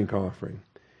for the drink offering,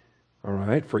 all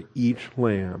right, for each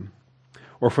lamb.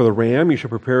 Or for the ram, you shall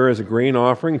prepare as a grain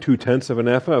offering 2/10 of an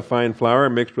ephah of fine flour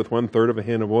mixed with 1/3 of a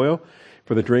hin of oil.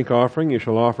 For the drink offering, you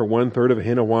shall offer 1/3 of a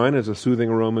hin of wine as a soothing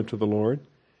aroma to the Lord.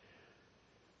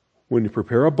 When you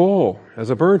prepare a bull as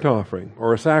a burnt offering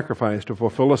or a sacrifice to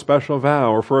fulfill a special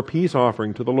vow or for a peace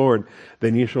offering to the Lord,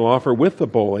 then you shall offer with the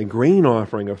bull a grain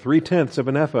offering of 3/10 of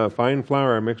an ephah of fine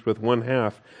flour mixed with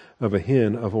 1/2 of a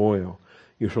hin of oil.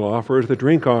 You shall offer as the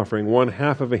drink offering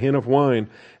 1/2 of a hin of wine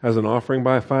as an offering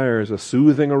by fire as a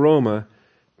soothing aroma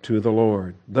to the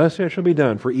Lord. Thus it shall be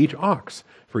done for each ox,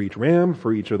 for each ram,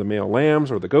 for each of the male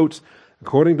lambs or the goats,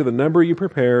 according to the number you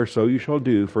prepare, so you shall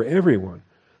do for everyone,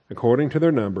 according to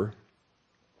their number.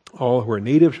 All who are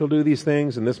native shall do these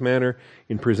things in this manner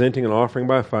in presenting an offering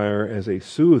by fire as a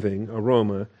soothing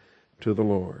aroma to the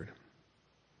Lord.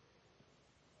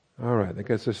 All right, that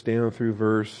gets us down through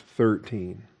verse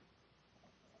 13.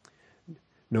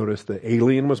 Notice the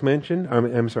alien was mentioned.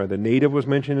 The native was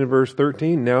mentioned in verse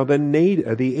 13. Now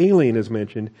the alien is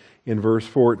mentioned in verse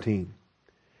 14.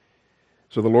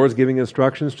 So the Lord's giving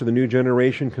instructions to the new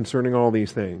generation concerning all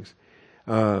these things.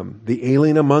 The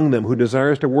alien among them who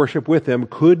desires to worship with them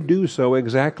could do so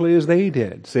exactly as they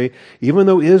did. See, even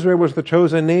though Israel was the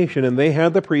chosen nation and they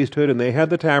had the priesthood and they had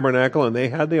the tabernacle and they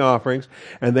had the offerings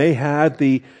and they had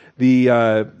the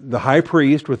high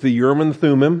priest with the Urim and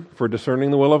Thummim for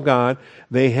discerning the will of God.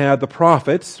 They had the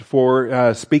prophets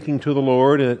for speaking to the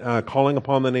Lord and calling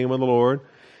upon the name of the Lord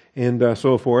and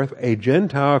so forth. A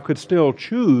Gentile could still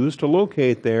choose to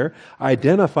locate there,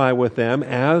 identify with them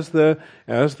as the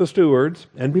stewards,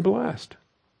 and be blessed.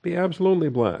 Be absolutely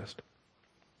blessed.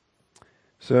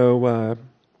 So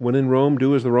when in Rome,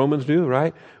 do as the Romans do,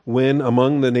 right? When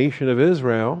among the nation of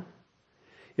Israel,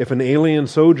 if an alien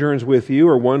sojourns with you,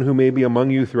 or one who may be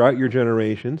among you throughout your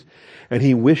generations, and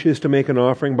he wishes to make an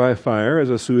offering by fire as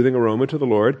a soothing aroma to the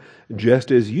Lord, just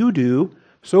as you do,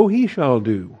 so he shall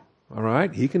do. All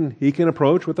right? He can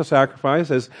approach with a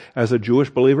sacrifice as a Jewish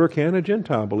believer can, a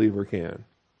Gentile believer can.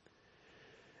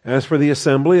 As for the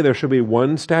assembly, there shall be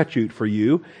one statute for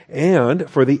you, and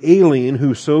for the alien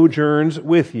who sojourns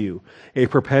with you, a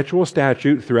perpetual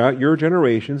statute throughout your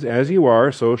generations. As you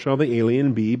are, so shall the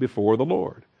alien be before the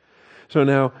Lord. So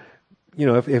now,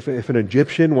 if an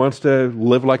Egyptian wants to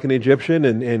live like an Egyptian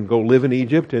and go live in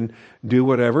Egypt and do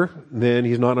whatever, then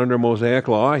he's not under Mosaic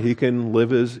law. He can live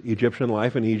his Egyptian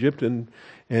life in Egypt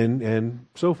and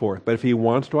so forth. But if he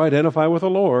wants to identify with the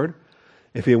Lord,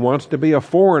 if he wants to be a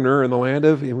foreigner in the land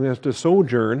of, he wants to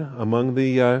sojourn among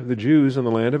the Jews in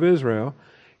the land of Israel,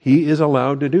 he is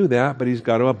allowed to do that, but he's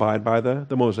got to abide by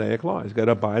the Mosaic law. He's got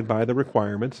to abide by the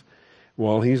requirements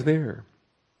while he's there.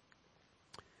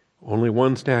 Only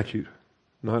one statute,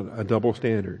 not a double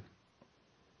standard.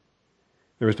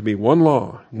 There is to be one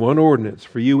law, one ordinance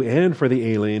for you and for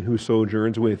the alien who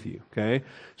sojourns with you. Okay?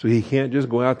 So he can't just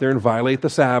go out there and violate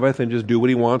the Sabbath and just do what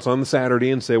he wants on the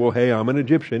Saturday and say, well, hey, I'm an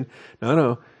Egyptian.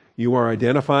 No. You are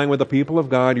identifying with the people of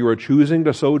God. You are choosing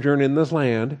to sojourn in this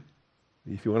land.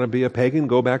 If you want to be a pagan,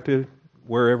 go back to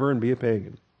wherever and be a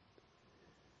pagan.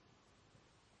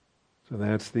 So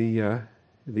that's the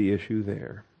issue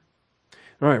there.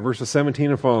 All right, verses 17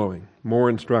 and following. More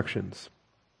instructions.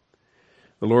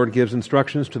 The Lord gives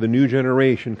instructions to the new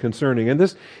generation concerning, and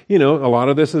this, a lot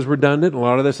of this is redundant, a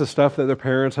lot of this is stuff that their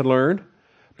parents had learned,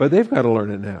 but they've got to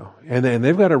learn it now. And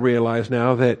they've got to realize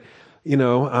now that,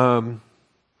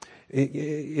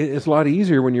 it's a lot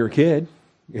easier when you're a kid,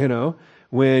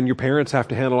 when your parents have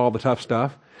to handle all the tough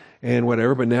stuff and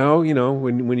whatever. But now,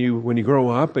 when you grow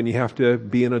up and you have to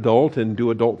be an adult and do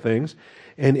adult things,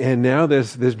 and now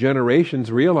this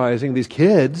generation's realizing, these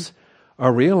kids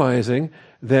are realizing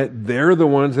that they're the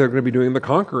ones that are going to be doing the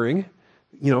conquering,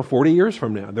 40 years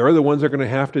from now. They're the ones that are going to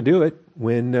have to do it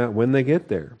when they get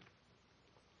there.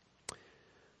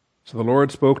 So the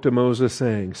Lord spoke to Moses,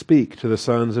 saying, "Speak to the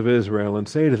sons of Israel and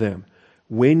say to them,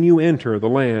 when you enter the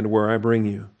land where I bring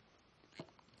you."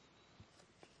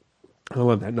 I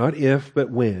love that. Not if,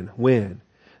 but when. When.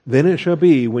 Then it shall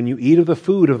be, when you eat of the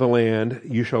food of the land,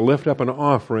 you shall lift up an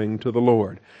offering to the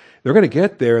Lord. They're going to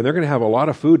get there, and they're going to have a lot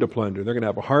of food to plunder. They're going to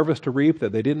have a harvest to reap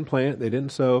that they didn't plant, they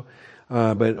didn't sow,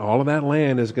 but all of that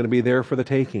land is going to be there for the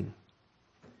taking.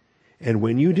 And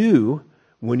when you do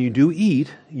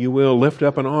eat, you will lift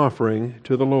up an offering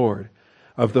to the Lord.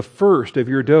 Of the first of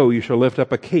your dough you shall lift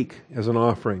up a cake as an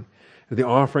offering. The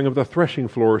offering of the threshing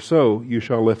floor, so you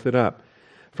shall lift it up.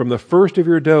 From the first of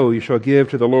your dough you shall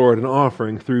give to the Lord an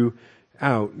offering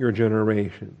throughout your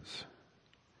generations.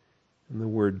 And the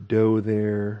word dough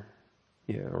there,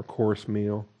 or course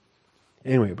meal.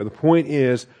 Anyway, but the point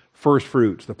is first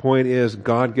fruits. The point is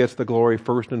God gets the glory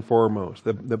first and foremost.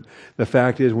 The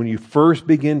fact is when you first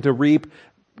begin to reap,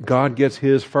 God gets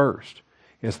His first.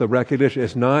 It's the recognition.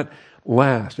 It's not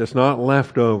last. It's not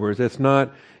leftovers. It's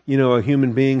not, a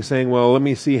human being saying, well, let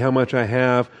me see how much I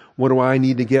have. What do I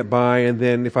need to get by? And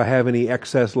then if I have any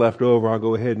excess left over, I'll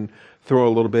go ahead and throw a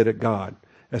little bit at God.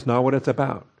 That's not what it's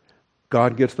about.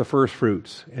 God gets the first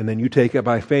fruits, and then you take it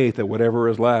by faith that whatever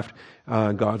is left,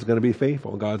 God's going to be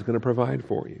faithful. God's going to provide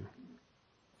for you.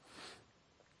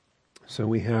 So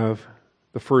we have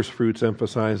the first fruits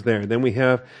emphasized there. Then we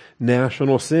have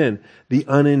national sin, the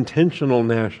unintentional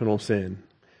national sin,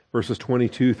 verses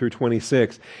 22 through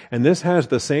 26. And this has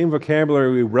the same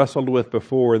vocabulary we wrestled with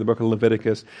before in the book of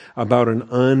Leviticus about an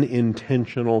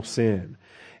unintentional sin.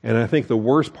 And I think the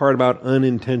worst part about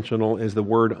unintentional is the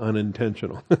word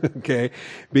unintentional, okay?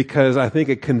 Because I think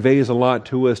it conveys a lot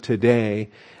to us today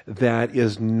that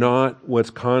is not what's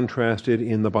contrasted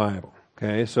in the Bible,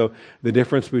 okay? So the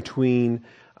difference between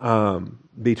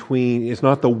it's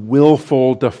not the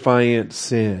willful, defiant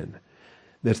sin.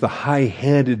 That's the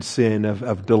high-handed sin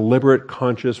of deliberate,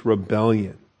 conscious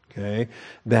rebellion. Okay,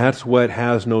 that's what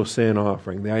has no sin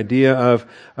offering. The idea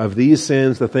of these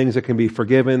sins, the things that can be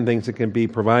forgiven, things that can be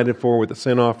provided for with a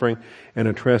sin offering and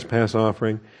a trespass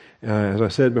offering. As I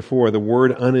said before, the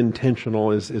word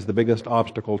unintentional is the biggest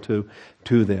obstacle to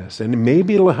this. And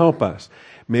maybe it'll help us.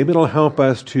 Maybe it'll help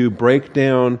us to break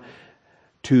down,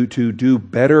 to do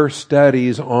better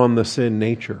studies on the sin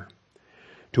nature,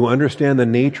 to understand the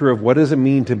nature of what does it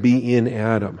mean to be in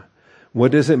Adam.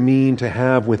 What does it mean to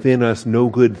have within us no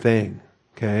good thing?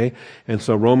 Okay? And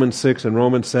so Romans 6 and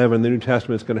Romans 7, the New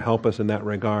Testament is going to help us in that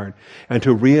regard. And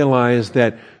to realize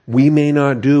that we may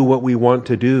not do what we want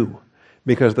to do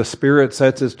because the Spirit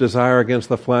sets its desire against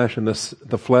the flesh and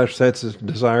the flesh sets its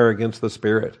desire against the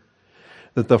Spirit.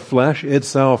 That the flesh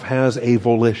itself has a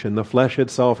volition. The flesh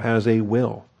itself has a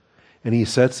will. And he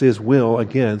sets his will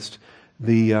against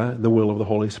the will of the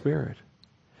Holy Spirit.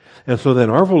 And so then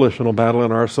our volitional battle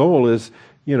in our soul is,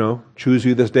 choose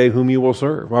you this day whom you will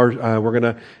serve. We're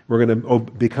gonna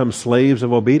become slaves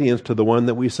of obedience to the one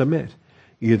that we submit,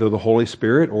 either the Holy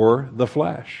Spirit or the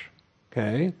flesh.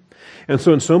 Okay? And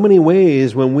so in so many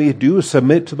ways, when we do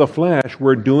submit to the flesh,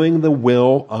 we're doing the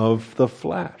will of the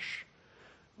flesh.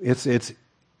 It's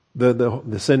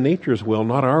the sin nature's will,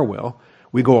 not our will.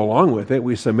 We go along with it,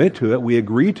 we submit to it, we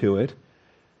agree to it.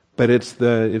 But it's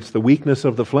the weakness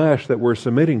of the flesh that we're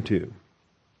submitting to.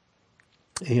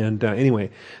 And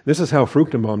anyway, this is how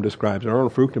Fruchtenbaum describes it.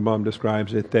 Arnold Fruchtenbaum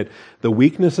describes it, that the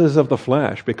weaknesses of the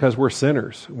flesh, because we're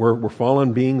sinners, we're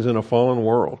fallen beings in a fallen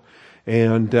world,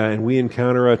 and we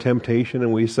encounter a temptation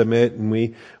and we submit and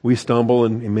we stumble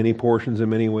in many portions in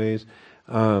many ways,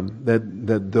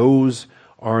 that those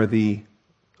are the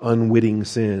unwitting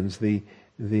sins, the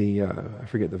I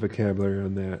forget the vocabulary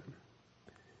on that.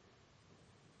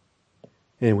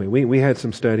 Anyway, we had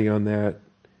some study on that.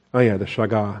 Oh yeah, the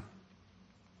Shagah.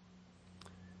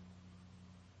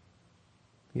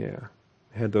 Yeah,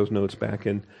 had those notes back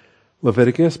in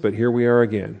Leviticus, but here we are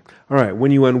again. All right,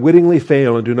 when you unwittingly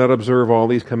fail and do not observe all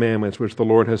these commandments which the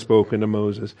Lord has spoken to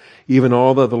Moses, even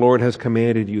all that the Lord has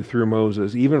commanded you through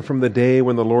Moses, even from the day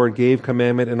when the Lord gave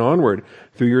commandment and onward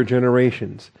through your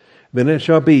generations, then it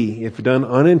shall be, if done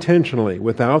unintentionally,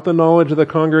 without the knowledge of the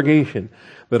congregation,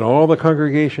 that all the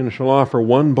congregation shall offer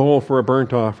one bull for a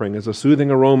burnt offering as a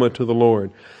soothing aroma to the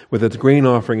Lord, with its grain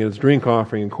offering and its drink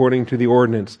offering according to the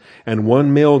ordinance, and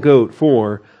one male goat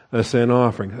for a sin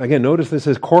offering. Again, notice this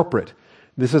is corporate.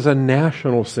 This is a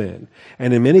national sin,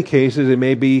 and in many cases, it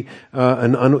may be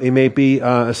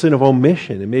a sin of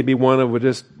omission. It may be one of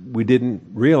we didn't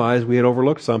realize we had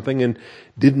overlooked something and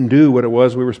didn't do what it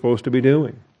was we were supposed to be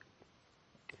doing.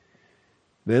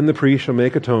 Then the priest shall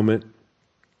make atonement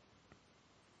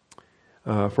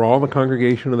for all the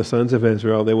congregation of the sons of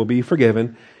Israel. They will be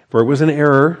forgiven, for it was an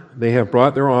error. They have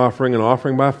brought their offering, an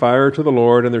offering by fire to the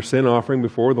Lord, and their sin offering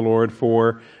before the Lord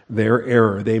for their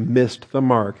error. They missed the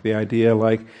mark. The idea,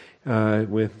 like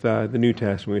with the New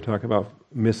Testament, we talk about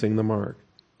missing the mark.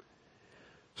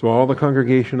 So all the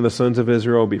congregation of the sons of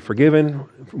Israel will be forgiven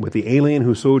with the alien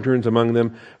who sojourns among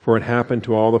them, for it happened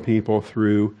to all the people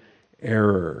through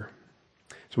error.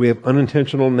 So we have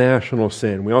unintentional national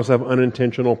sin. We also have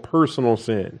unintentional personal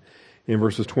sin in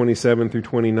verses 27 through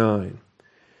 29.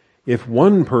 If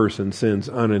one person sins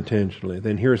unintentionally,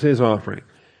 then here's his offering.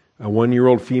 A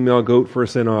 1-year-old female goat for a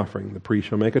sin offering. The priest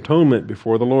shall make atonement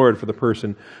before the Lord for the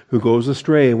person who goes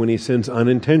astray when he sins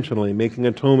unintentionally, making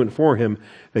atonement for him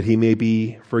that he may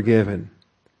be forgiven.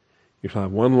 You shall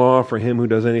have one law for him who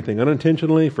does anything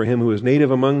unintentionally, for him who is native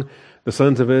among the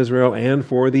sons of Israel, and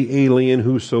for the alien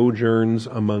who sojourns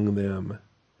among them.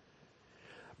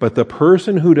 But the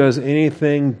person who does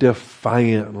anything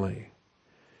defiantly,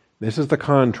 this is the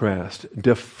contrast,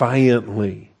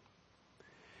 defiantly.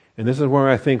 And this is where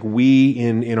I think we,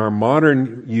 in our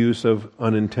modern use of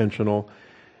unintentional,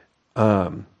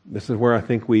 this is where I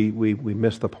think we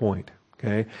miss the point.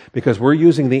 Okay? Because we're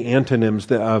using the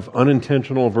antonyms of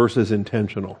unintentional versus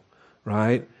intentional,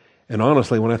 right? And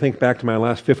honestly, when I think back to my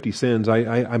last 50 sins,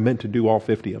 I meant to do all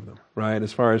 50 of them, right?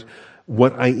 As far as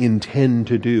what I intend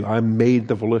to do, I made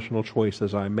the volitional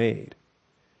choices I made.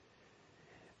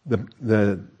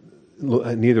 Neither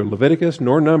Leviticus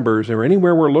nor Numbers or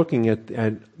anywhere we're looking at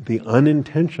the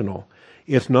unintentional,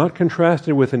 it's not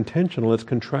contrasted with intentional, it's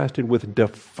contrasted with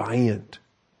defiant.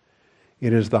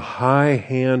 It is the high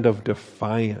hand of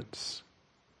defiance.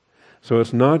 So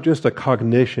it's not just a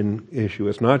cognition issue.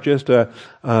 It's not just an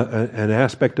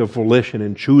aspect of volition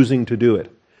and choosing to do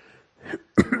it.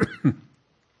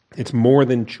 It's more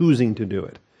than choosing to do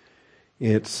it.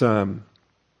 It's the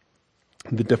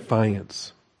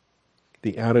defiance,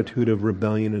 the attitude of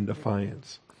rebellion and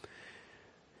defiance.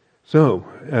 So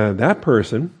that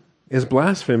person is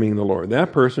blaspheming the Lord.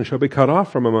 That person shall be cut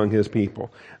off from among his people.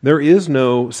 There is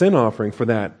no sin offering for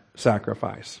that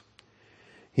sacrifice.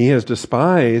 He has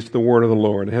despised the word of the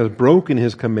Lord, has broken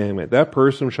his commandment. That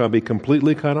person shall be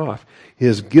completely cut off.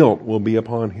 His guilt will be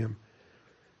upon him.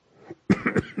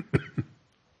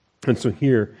 And so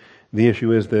here, the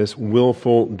issue is this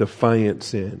willful, defiant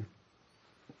sin.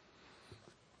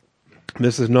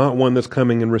 This is not one that's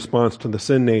coming in response to the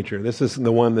sin nature. This is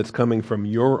the one that's coming from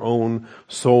your own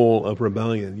soul of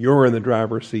rebellion. You're in the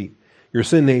driver's seat. Your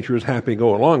sin nature is happy to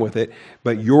go along with it,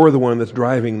 but you're the one that's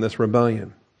driving this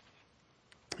rebellion.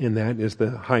 And that is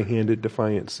the high-handed,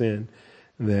 defiant sin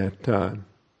that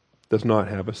does not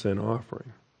have a sin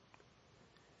offering.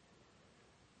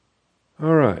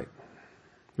 All right.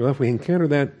 Well, if we encounter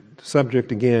that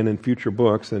subject again in future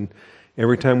books, and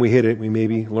every time we hit it, we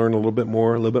maybe learn a little bit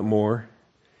more.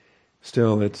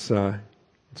 Still, it's a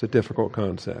difficult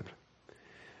concept.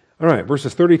 All right,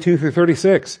 verses 32 through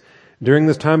 36. During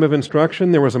this time of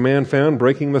instruction, there was a man found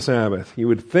breaking the Sabbath. You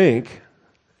would think,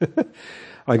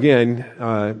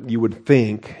 again, you would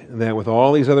think that with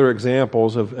all these other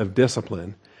examples of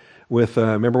discipline,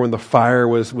 remember when the fire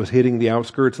was hitting the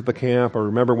outskirts of the camp, or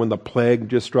remember when the plague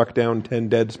just struck down 10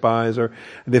 dead spies, or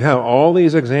they've had all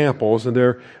these examples, and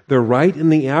they're right in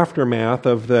the aftermath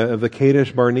of the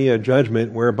Kadesh Barnea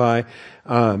judgment, whereby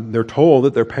they're told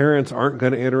that their parents aren't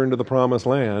going to enter into the promised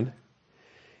land.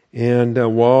 And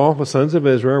while the sons of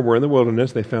Israel were in the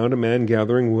wilderness, they found a man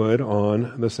gathering wood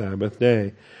on the Sabbath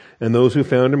day. And those who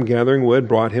found him gathering wood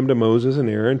brought him to Moses and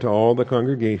Aaron, to all the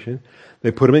congregation.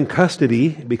 They put him in custody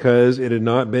because it had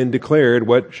not been declared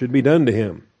what should be done to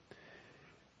him.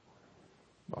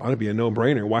 Ought to be a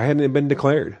no-brainer. Why hadn't it been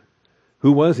declared?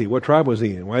 Who was he? What tribe was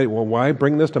he in? Why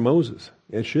bring this to Moses?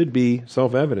 It should be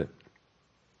self-evident.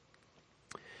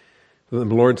 So the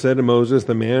Lord said to Moses,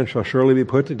 "The man shall surely be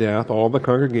put to death. All the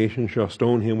congregation shall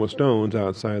stone him with stones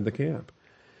outside the camp."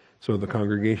 So the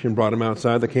congregation brought him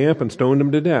outside the camp and stoned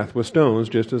him to death with stones,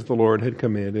 just as the Lord had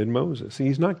commanded Moses. See,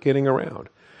 he's not kidding around.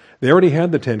 They already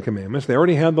had the 10 Commandments. They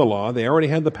already had the law. They already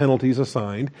had the penalties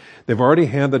assigned. They've already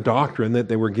had the doctrine that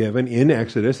they were given in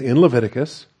Exodus, in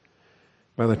Leviticus.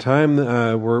 By the time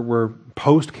we're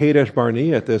post-Kadesh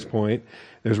Barnea at this point,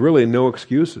 there's really no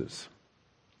excuses.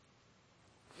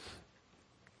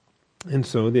 And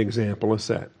so the example is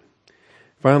set.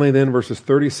 Finally then, verses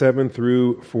 37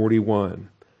 through 41.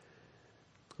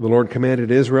 The Lord commanded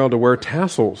Israel to wear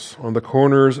tassels on the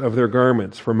corners of their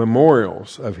garments for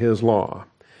memorials of His law.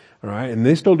 All right, and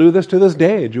they still do this to this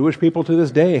day. Jewish people to this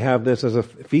day have this as a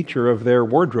feature of their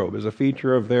wardrobe, as a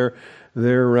feature of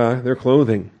their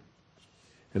clothing.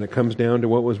 And it comes down to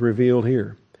what was revealed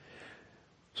here.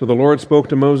 So the Lord spoke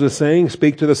to Moses, saying,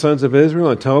 "Speak to the sons of Israel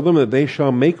and tell them that they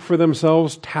shall make for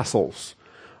themselves tassels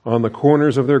on the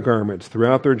corners of their garments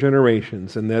throughout their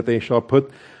generations, and that they shall put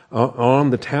on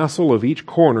the tassel of each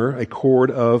corner a cord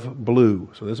of blue."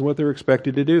 So this is what they're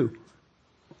expected to do.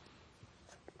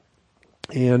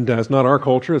 And it's not our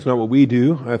culture. It's not what we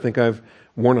do. I think I've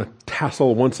worn a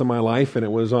tassel once in my life, and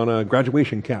it was on a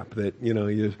graduation cap that,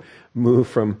 you move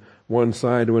from one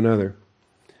side to another.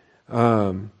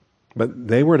 But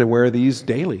they were to wear these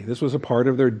daily. This was a part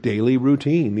of their daily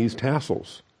routine, these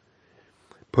tassels.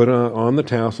 Put on the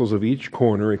tassels of each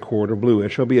corner a cord of blue. It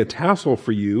shall be a tassel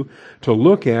for you to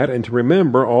look at and to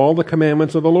remember all the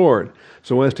commandments of the Lord,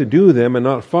 so as to do them and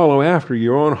not follow after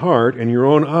your own heart and your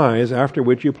own eyes, after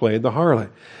which you played the harlot.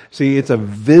 See, it's a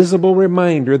visible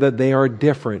reminder that they are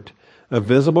different. A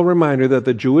visible reminder that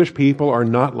the Jewish people are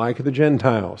not like the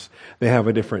Gentiles. They have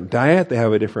a different diet, they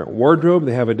have a different wardrobe,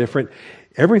 they have a different,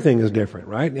 everything is different,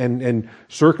 right? And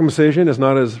circumcision is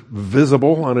not as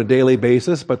visible on a daily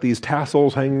basis, but these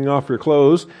tassels hanging off your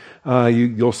clothes,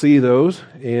 you'll see those,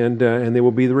 and they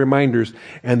will be the reminders,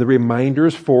 and the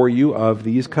reminders for you of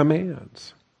these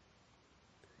commands.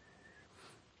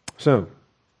 So,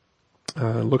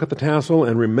 look at the tassel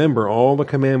and remember all the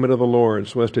commandment of the Lord,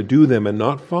 so as to do them and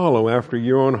not follow after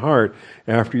your own heart,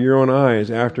 after your own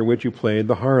eyes, after which you played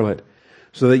the harlot,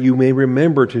 so that you may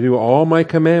remember to do all my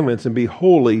commandments and be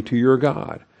holy to your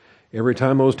God. Every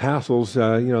time those tassels,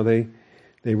 they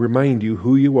remind you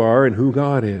who you are and who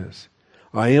God is.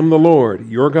 I am the Lord,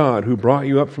 your God, who brought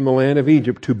you up from the land of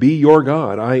Egypt to be your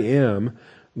God. I am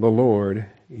the Lord,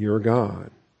 your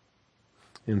God.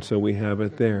 And so we have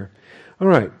it there. All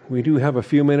right, we do have a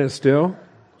few minutes still,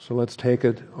 so let's take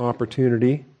an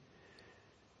opportunity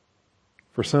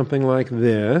for something like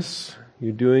this.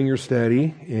 You're doing your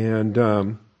study, and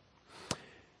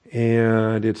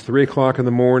it's 3 o'clock in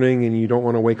the morning, and you don't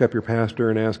want to wake up your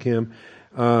pastor and ask him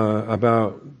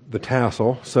about the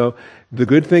tassel. So the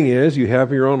good thing is you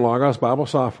have your own Logos Bible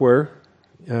software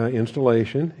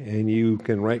installation, and you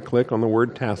can right-click on the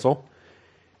word tassel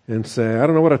and say, I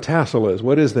don't know what a tassel is.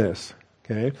 What is this?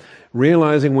 Okay,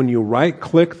 realizing when you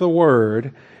right-click the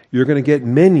word, you're going to get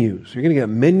menus. You're going to get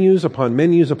menus upon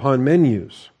menus upon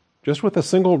menus, just with a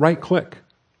single right-click.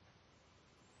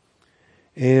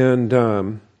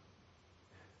 And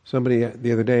somebody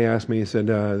the other day asked me, he said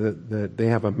that they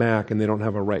have a Mac and they don't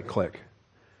have a right-click.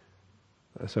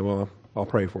 I said, well, I'll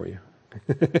pray for you.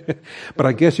 But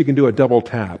I guess you can do a double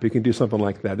tap. You can do something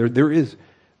like that. There is,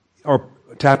 or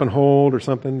tap and hold or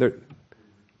something. There.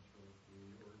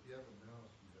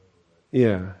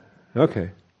 Yeah,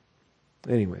 okay.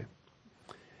 Anyway.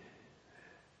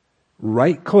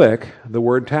 Right-click the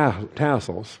word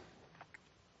tassels,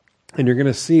 and you're going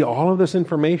to see all of this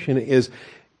information is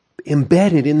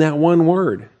embedded in that one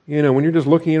word. You know, when you're just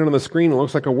looking at it on the screen, it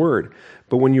looks like a word.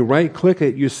 But when you right-click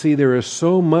it, you see there is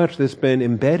so much that's been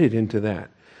embedded into that.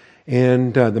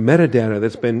 And the metadata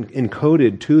that's been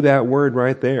encoded to that word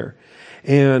right there.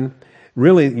 And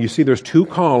really, you see there's 2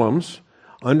 columns.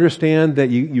 Understand that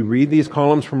you read these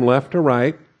columns from left to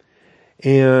right,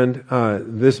 and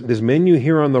this menu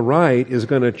here on the right is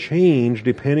going to change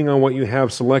depending on what you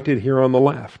have selected here on the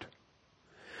left.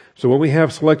 So what we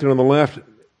have selected on the left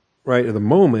right at the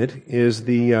moment is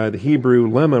the Hebrew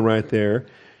lemma right there,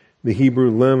 the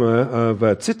Hebrew lemma of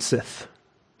tzitzith.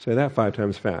 Say that 5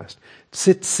 times fast.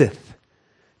 Tzitzith.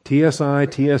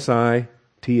 T-S-I-T-S-I-T-H.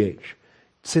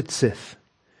 Tzitzith.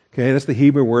 Okay, that's the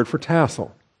Hebrew word for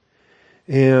tassel.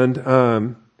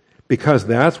 And because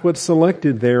that's what's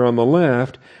selected there on the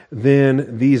left,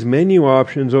 then these menu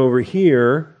options over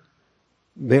here,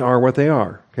 they are what they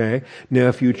are. Okay. Now,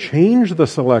 if you change the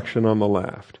selection on the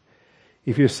left,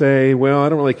 if you say, well, I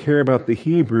don't really care about the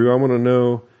Hebrew, I want to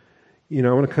know,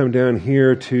 I want to come down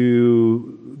here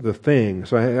to the thing.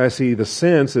 So I see the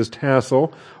sense as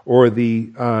tassel, or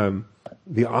the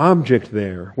object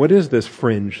there. What is this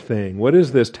fringe thing? What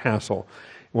is this tassel?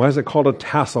 Why is it called a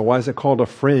tassel? Why is it called a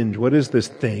fringe? What is this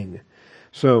thing?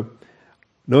 So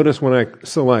notice when I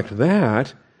select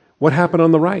that, what happened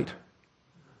on the right?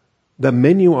 The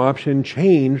menu option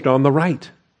changed on the right.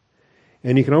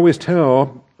 And you can always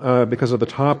tell, because of the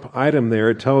top item there,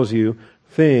 it tells you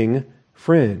thing,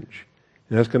 fringe.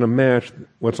 And that's going to match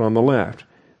what's on the left.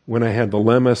 When I had the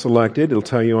lemma selected, it'll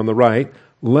tell you on the right,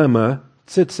 lemma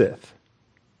tzitzith.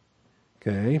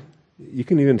 Okay? You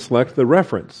can even select the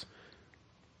reference.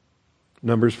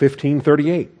 Numbers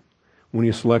 15:38. When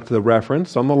you select the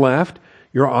reference on the left,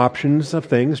 your options of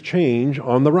things change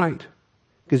on the right.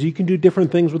 Because you can do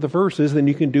different things with the verses than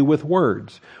you can do with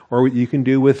words, or you can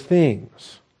do with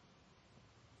things.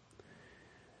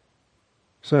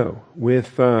 So,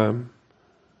 with the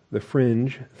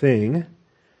fringe thing,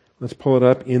 let's pull it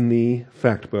up in the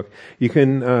fact book. You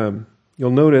can,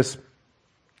 you'll notice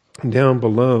down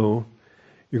below,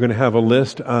 you're going to have a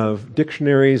list of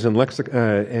dictionaries and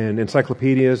and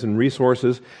encyclopedias and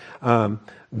resources.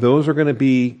 Those are going to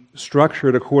be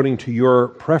structured according to your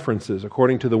preferences,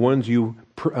 according to the ones you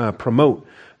promote,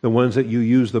 the ones that you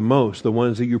use the most, the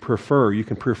ones that you prefer. You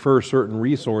can prefer certain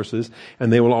resources,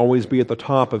 and they will always be at the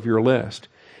top of your list.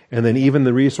 And then even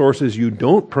the resources you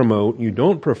don't promote, you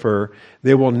don't prefer,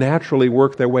 they will naturally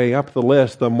work their way up the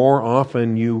list the more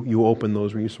often you open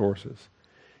those resources.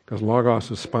 Because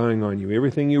Logos is spying on you.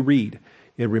 Everything you read,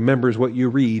 it remembers what you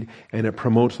read, and it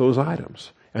promotes those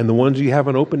items. And the ones you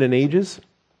haven't opened in ages,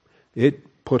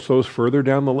 it puts those further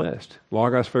down the list.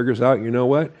 Logos figures out, you know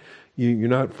what? You're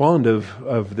not fond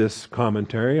of this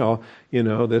commentary,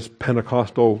 this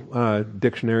Pentecostal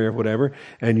dictionary or whatever,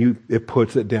 and it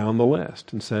puts it down the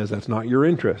list and says that's not your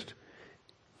interest.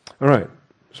 All right,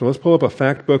 so let's pull up a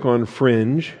fact book on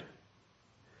fringe,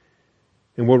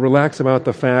 and we'll relax about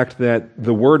the fact that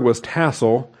the word was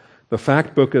tassel. The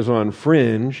fact book is on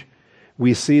fringe.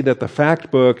 We see that the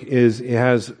fact book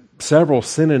has several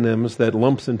synonyms that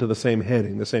lumps into the same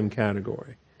heading, the same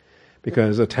category.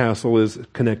 Because a tassel is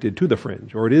connected to the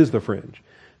fringe, or it is the fringe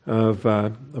of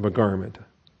a garment.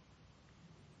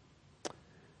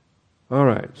 All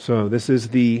right, so this is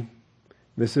the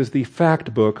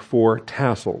fact book for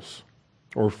tassels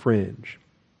or fringe.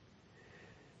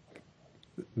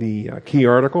 The key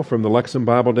article from the Lexham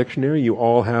Bible Dictionary, you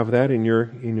all have that in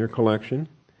your collection,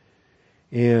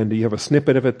 and you have a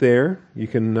snippet of it there. You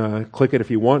can click it if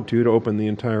you want to open the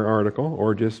entire article,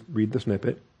 or just read the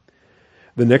snippet.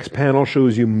 The next panel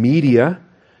shows you media.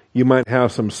 You might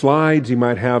have some slides, you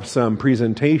might have some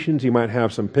presentations, you might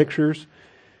have some pictures.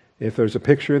 If there's a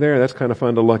picture there, that's kind of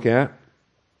fun to look at.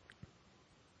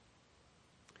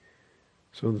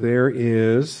 So there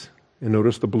is, and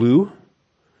notice the blue,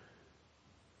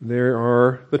 there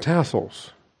are the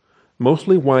tassels.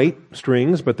 Mostly white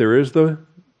strings, but there is the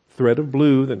thread of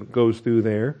blue that goes through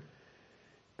there,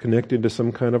 connected to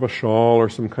some kind of a shawl or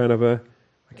some kind of I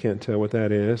can't tell what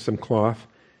that is, some cloth.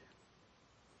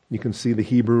 You can see the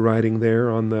Hebrew writing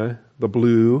there on the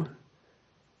blue,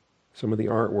 some of the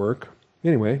artwork.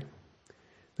 Anyway,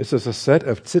 this is a set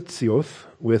of tzitzios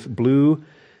with blue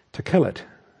tekelet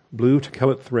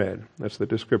thread. That's the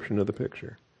description of the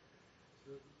picture.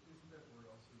 So isn't that word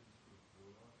also used for the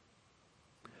forelock?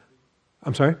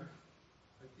 I'm sorry?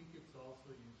 I think it's also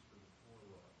used for the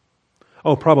forelock.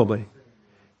 Oh, probably.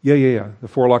 Yeah. The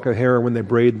forelock of hair when they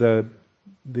braid the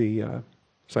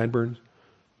sideburns.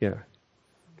 Yeah.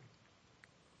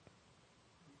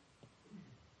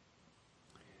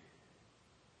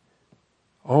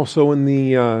 Also in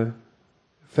the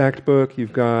fact book,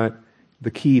 you've got the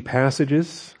key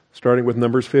passages, starting with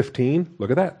Numbers 15.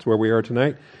 Look at that. That's where we are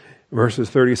tonight. Verses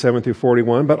 37 through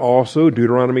 41, but also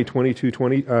Deuteronomy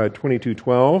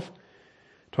 22:12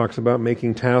 talks about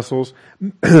making tassels.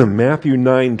 Matthew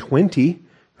 9:20.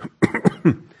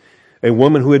 A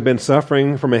woman who had been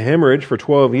suffering from a hemorrhage for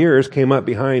 12 years came up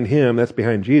behind him, that's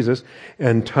behind Jesus,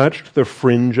 and touched the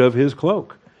fringe of his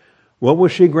cloak. What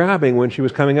was she grabbing when she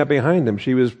was coming up behind him?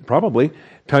 She was probably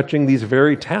touching these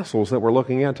very tassels that we're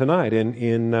looking at tonight.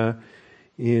 Do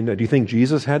you think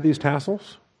Jesus had these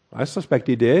tassels? I suspect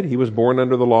he did. He was born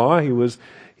under the law. He was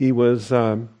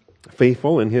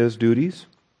faithful in his duties.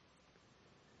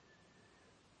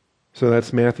 So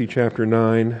that's Matthew chapter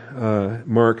 9,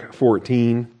 Mark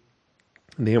 14.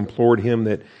 They implored him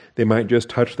that they might just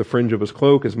touch the fringe of his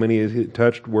cloak. As many as he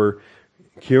touched were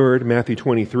cured. Matthew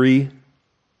 23.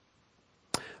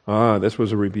 This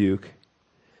was a rebuke.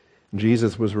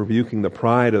 Jesus was rebuking the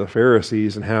pride of the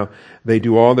Pharisees and how they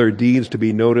do all their deeds to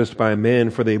be noticed by men,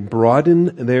 for they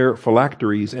broaden their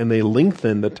phylacteries and they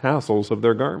lengthen the tassels of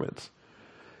their garments.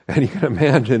 And you can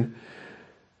imagine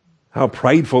how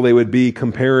prideful they would be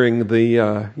comparing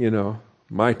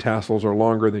my tassels are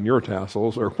longer than your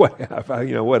tassels, or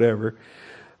whatever.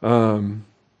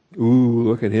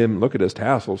 Look at him, look at his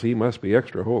tassels, he must be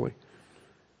extra holy.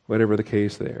 Whatever the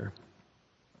case there.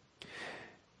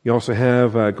 You also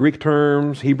have Greek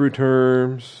terms, Hebrew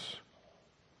terms,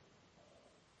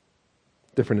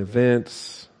 different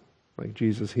events, like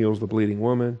Jesus heals the bleeding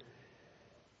woman,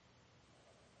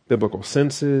 biblical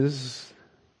senses,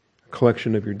 a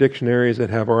collection of your dictionaries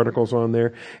that have articles on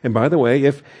there. And by the way,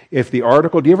 if the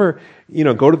article, do you ever,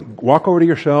 walk over to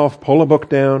your shelf, pull a book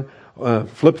down,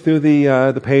 flip through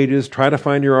the pages, try to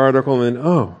find your article,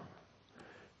 and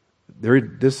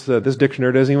this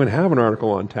dictionary doesn't even have an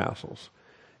article on tassels.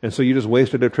 And so you just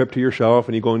wasted a trip to your shelf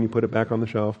and you go and you put it back on the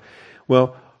shelf.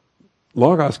 Well,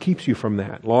 Logos keeps you from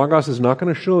that. Logos is not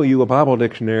going to show you a Bible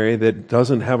dictionary that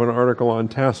doesn't have an article on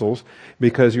tassels,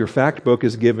 because your fact book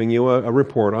is giving you a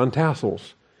report on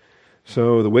tassels.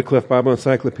 So the Wycliffe Bible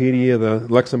Encyclopedia, the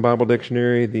Lexham Bible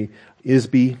Dictionary, the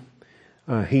Isby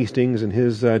Hastings and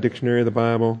his Dictionary of the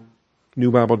Bible,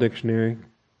 New Bible Dictionary,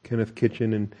 Kenneth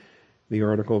Kitchen and the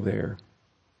article there.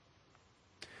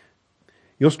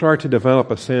 You'll start to develop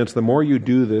a sense, the more you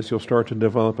do this, you'll start to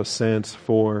develop a sense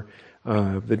for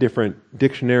the different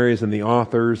dictionaries and the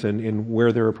authors and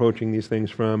where they're approaching these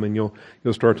things from, and you'll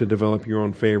start to develop your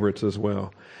own favorites as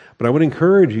well. But I would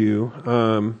encourage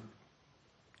you,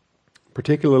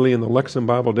 particularly in the Lexham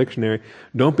Bible Dictionary,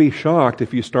 don't be shocked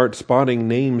if you start spotting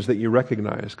names that you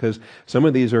recognize, because some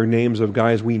of these are names of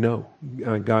guys we know,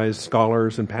 guys,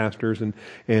 scholars and pastors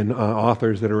and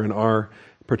authors that are in our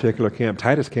particular camp.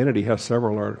 Titus Kennedy has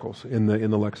several articles in the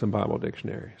Lexham Bible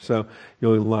Dictionary, so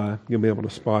you'll be able to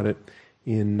spot it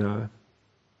in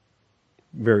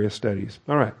various studies.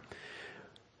 All right.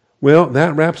 Well,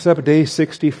 that wraps up day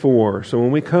 64. So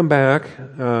when we come back,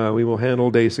 we will handle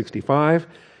day 65.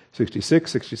 66,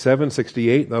 67,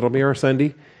 68, that'll be our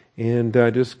Sunday. And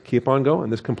just keep on going.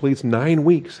 This completes 9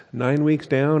 weeks. 9 weeks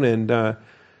down and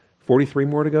 43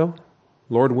 more to go.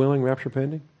 Lord willing, rapture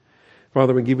pending.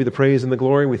 Father, we give you the praise and the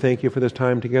glory. We thank you for this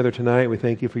time together tonight. We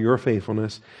thank you for your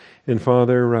faithfulness. And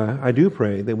Father, I do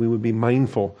pray that we would be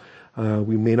mindful.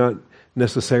 We may not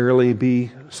necessarily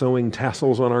be sewing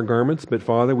tassels on our garments, but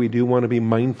Father, we do want to be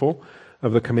mindful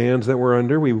of the commands that we're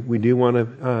under. We do want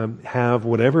to have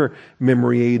whatever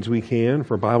memory aids we can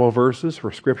for Bible verses,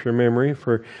 for Scripture memory,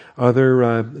 for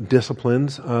other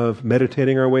disciplines of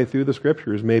meditating our way through the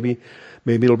Scriptures. Maybe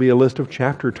it'll be a list of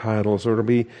chapter titles, or it'll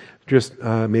be just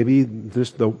maybe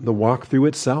just the walk through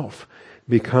itself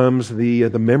becomes the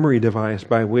memory device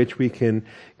by which we can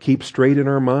keep straight in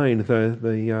our mind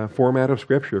the format of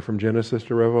Scripture from Genesis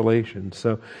to Revelation.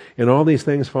 So in all these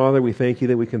things, Father, we thank you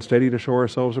that we can study to show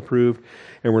ourselves approved.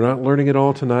 And we're not learning it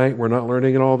all tonight. We're not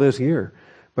learning it all this year.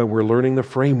 But we're learning the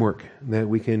framework that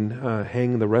we can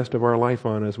hang the rest of our life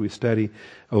on as we study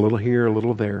a little here, a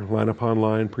little there, line upon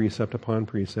line, precept upon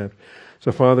precept.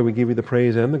 So Father, we give you the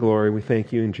praise and the glory. We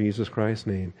thank you in Jesus Christ's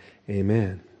name.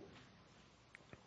 Amen.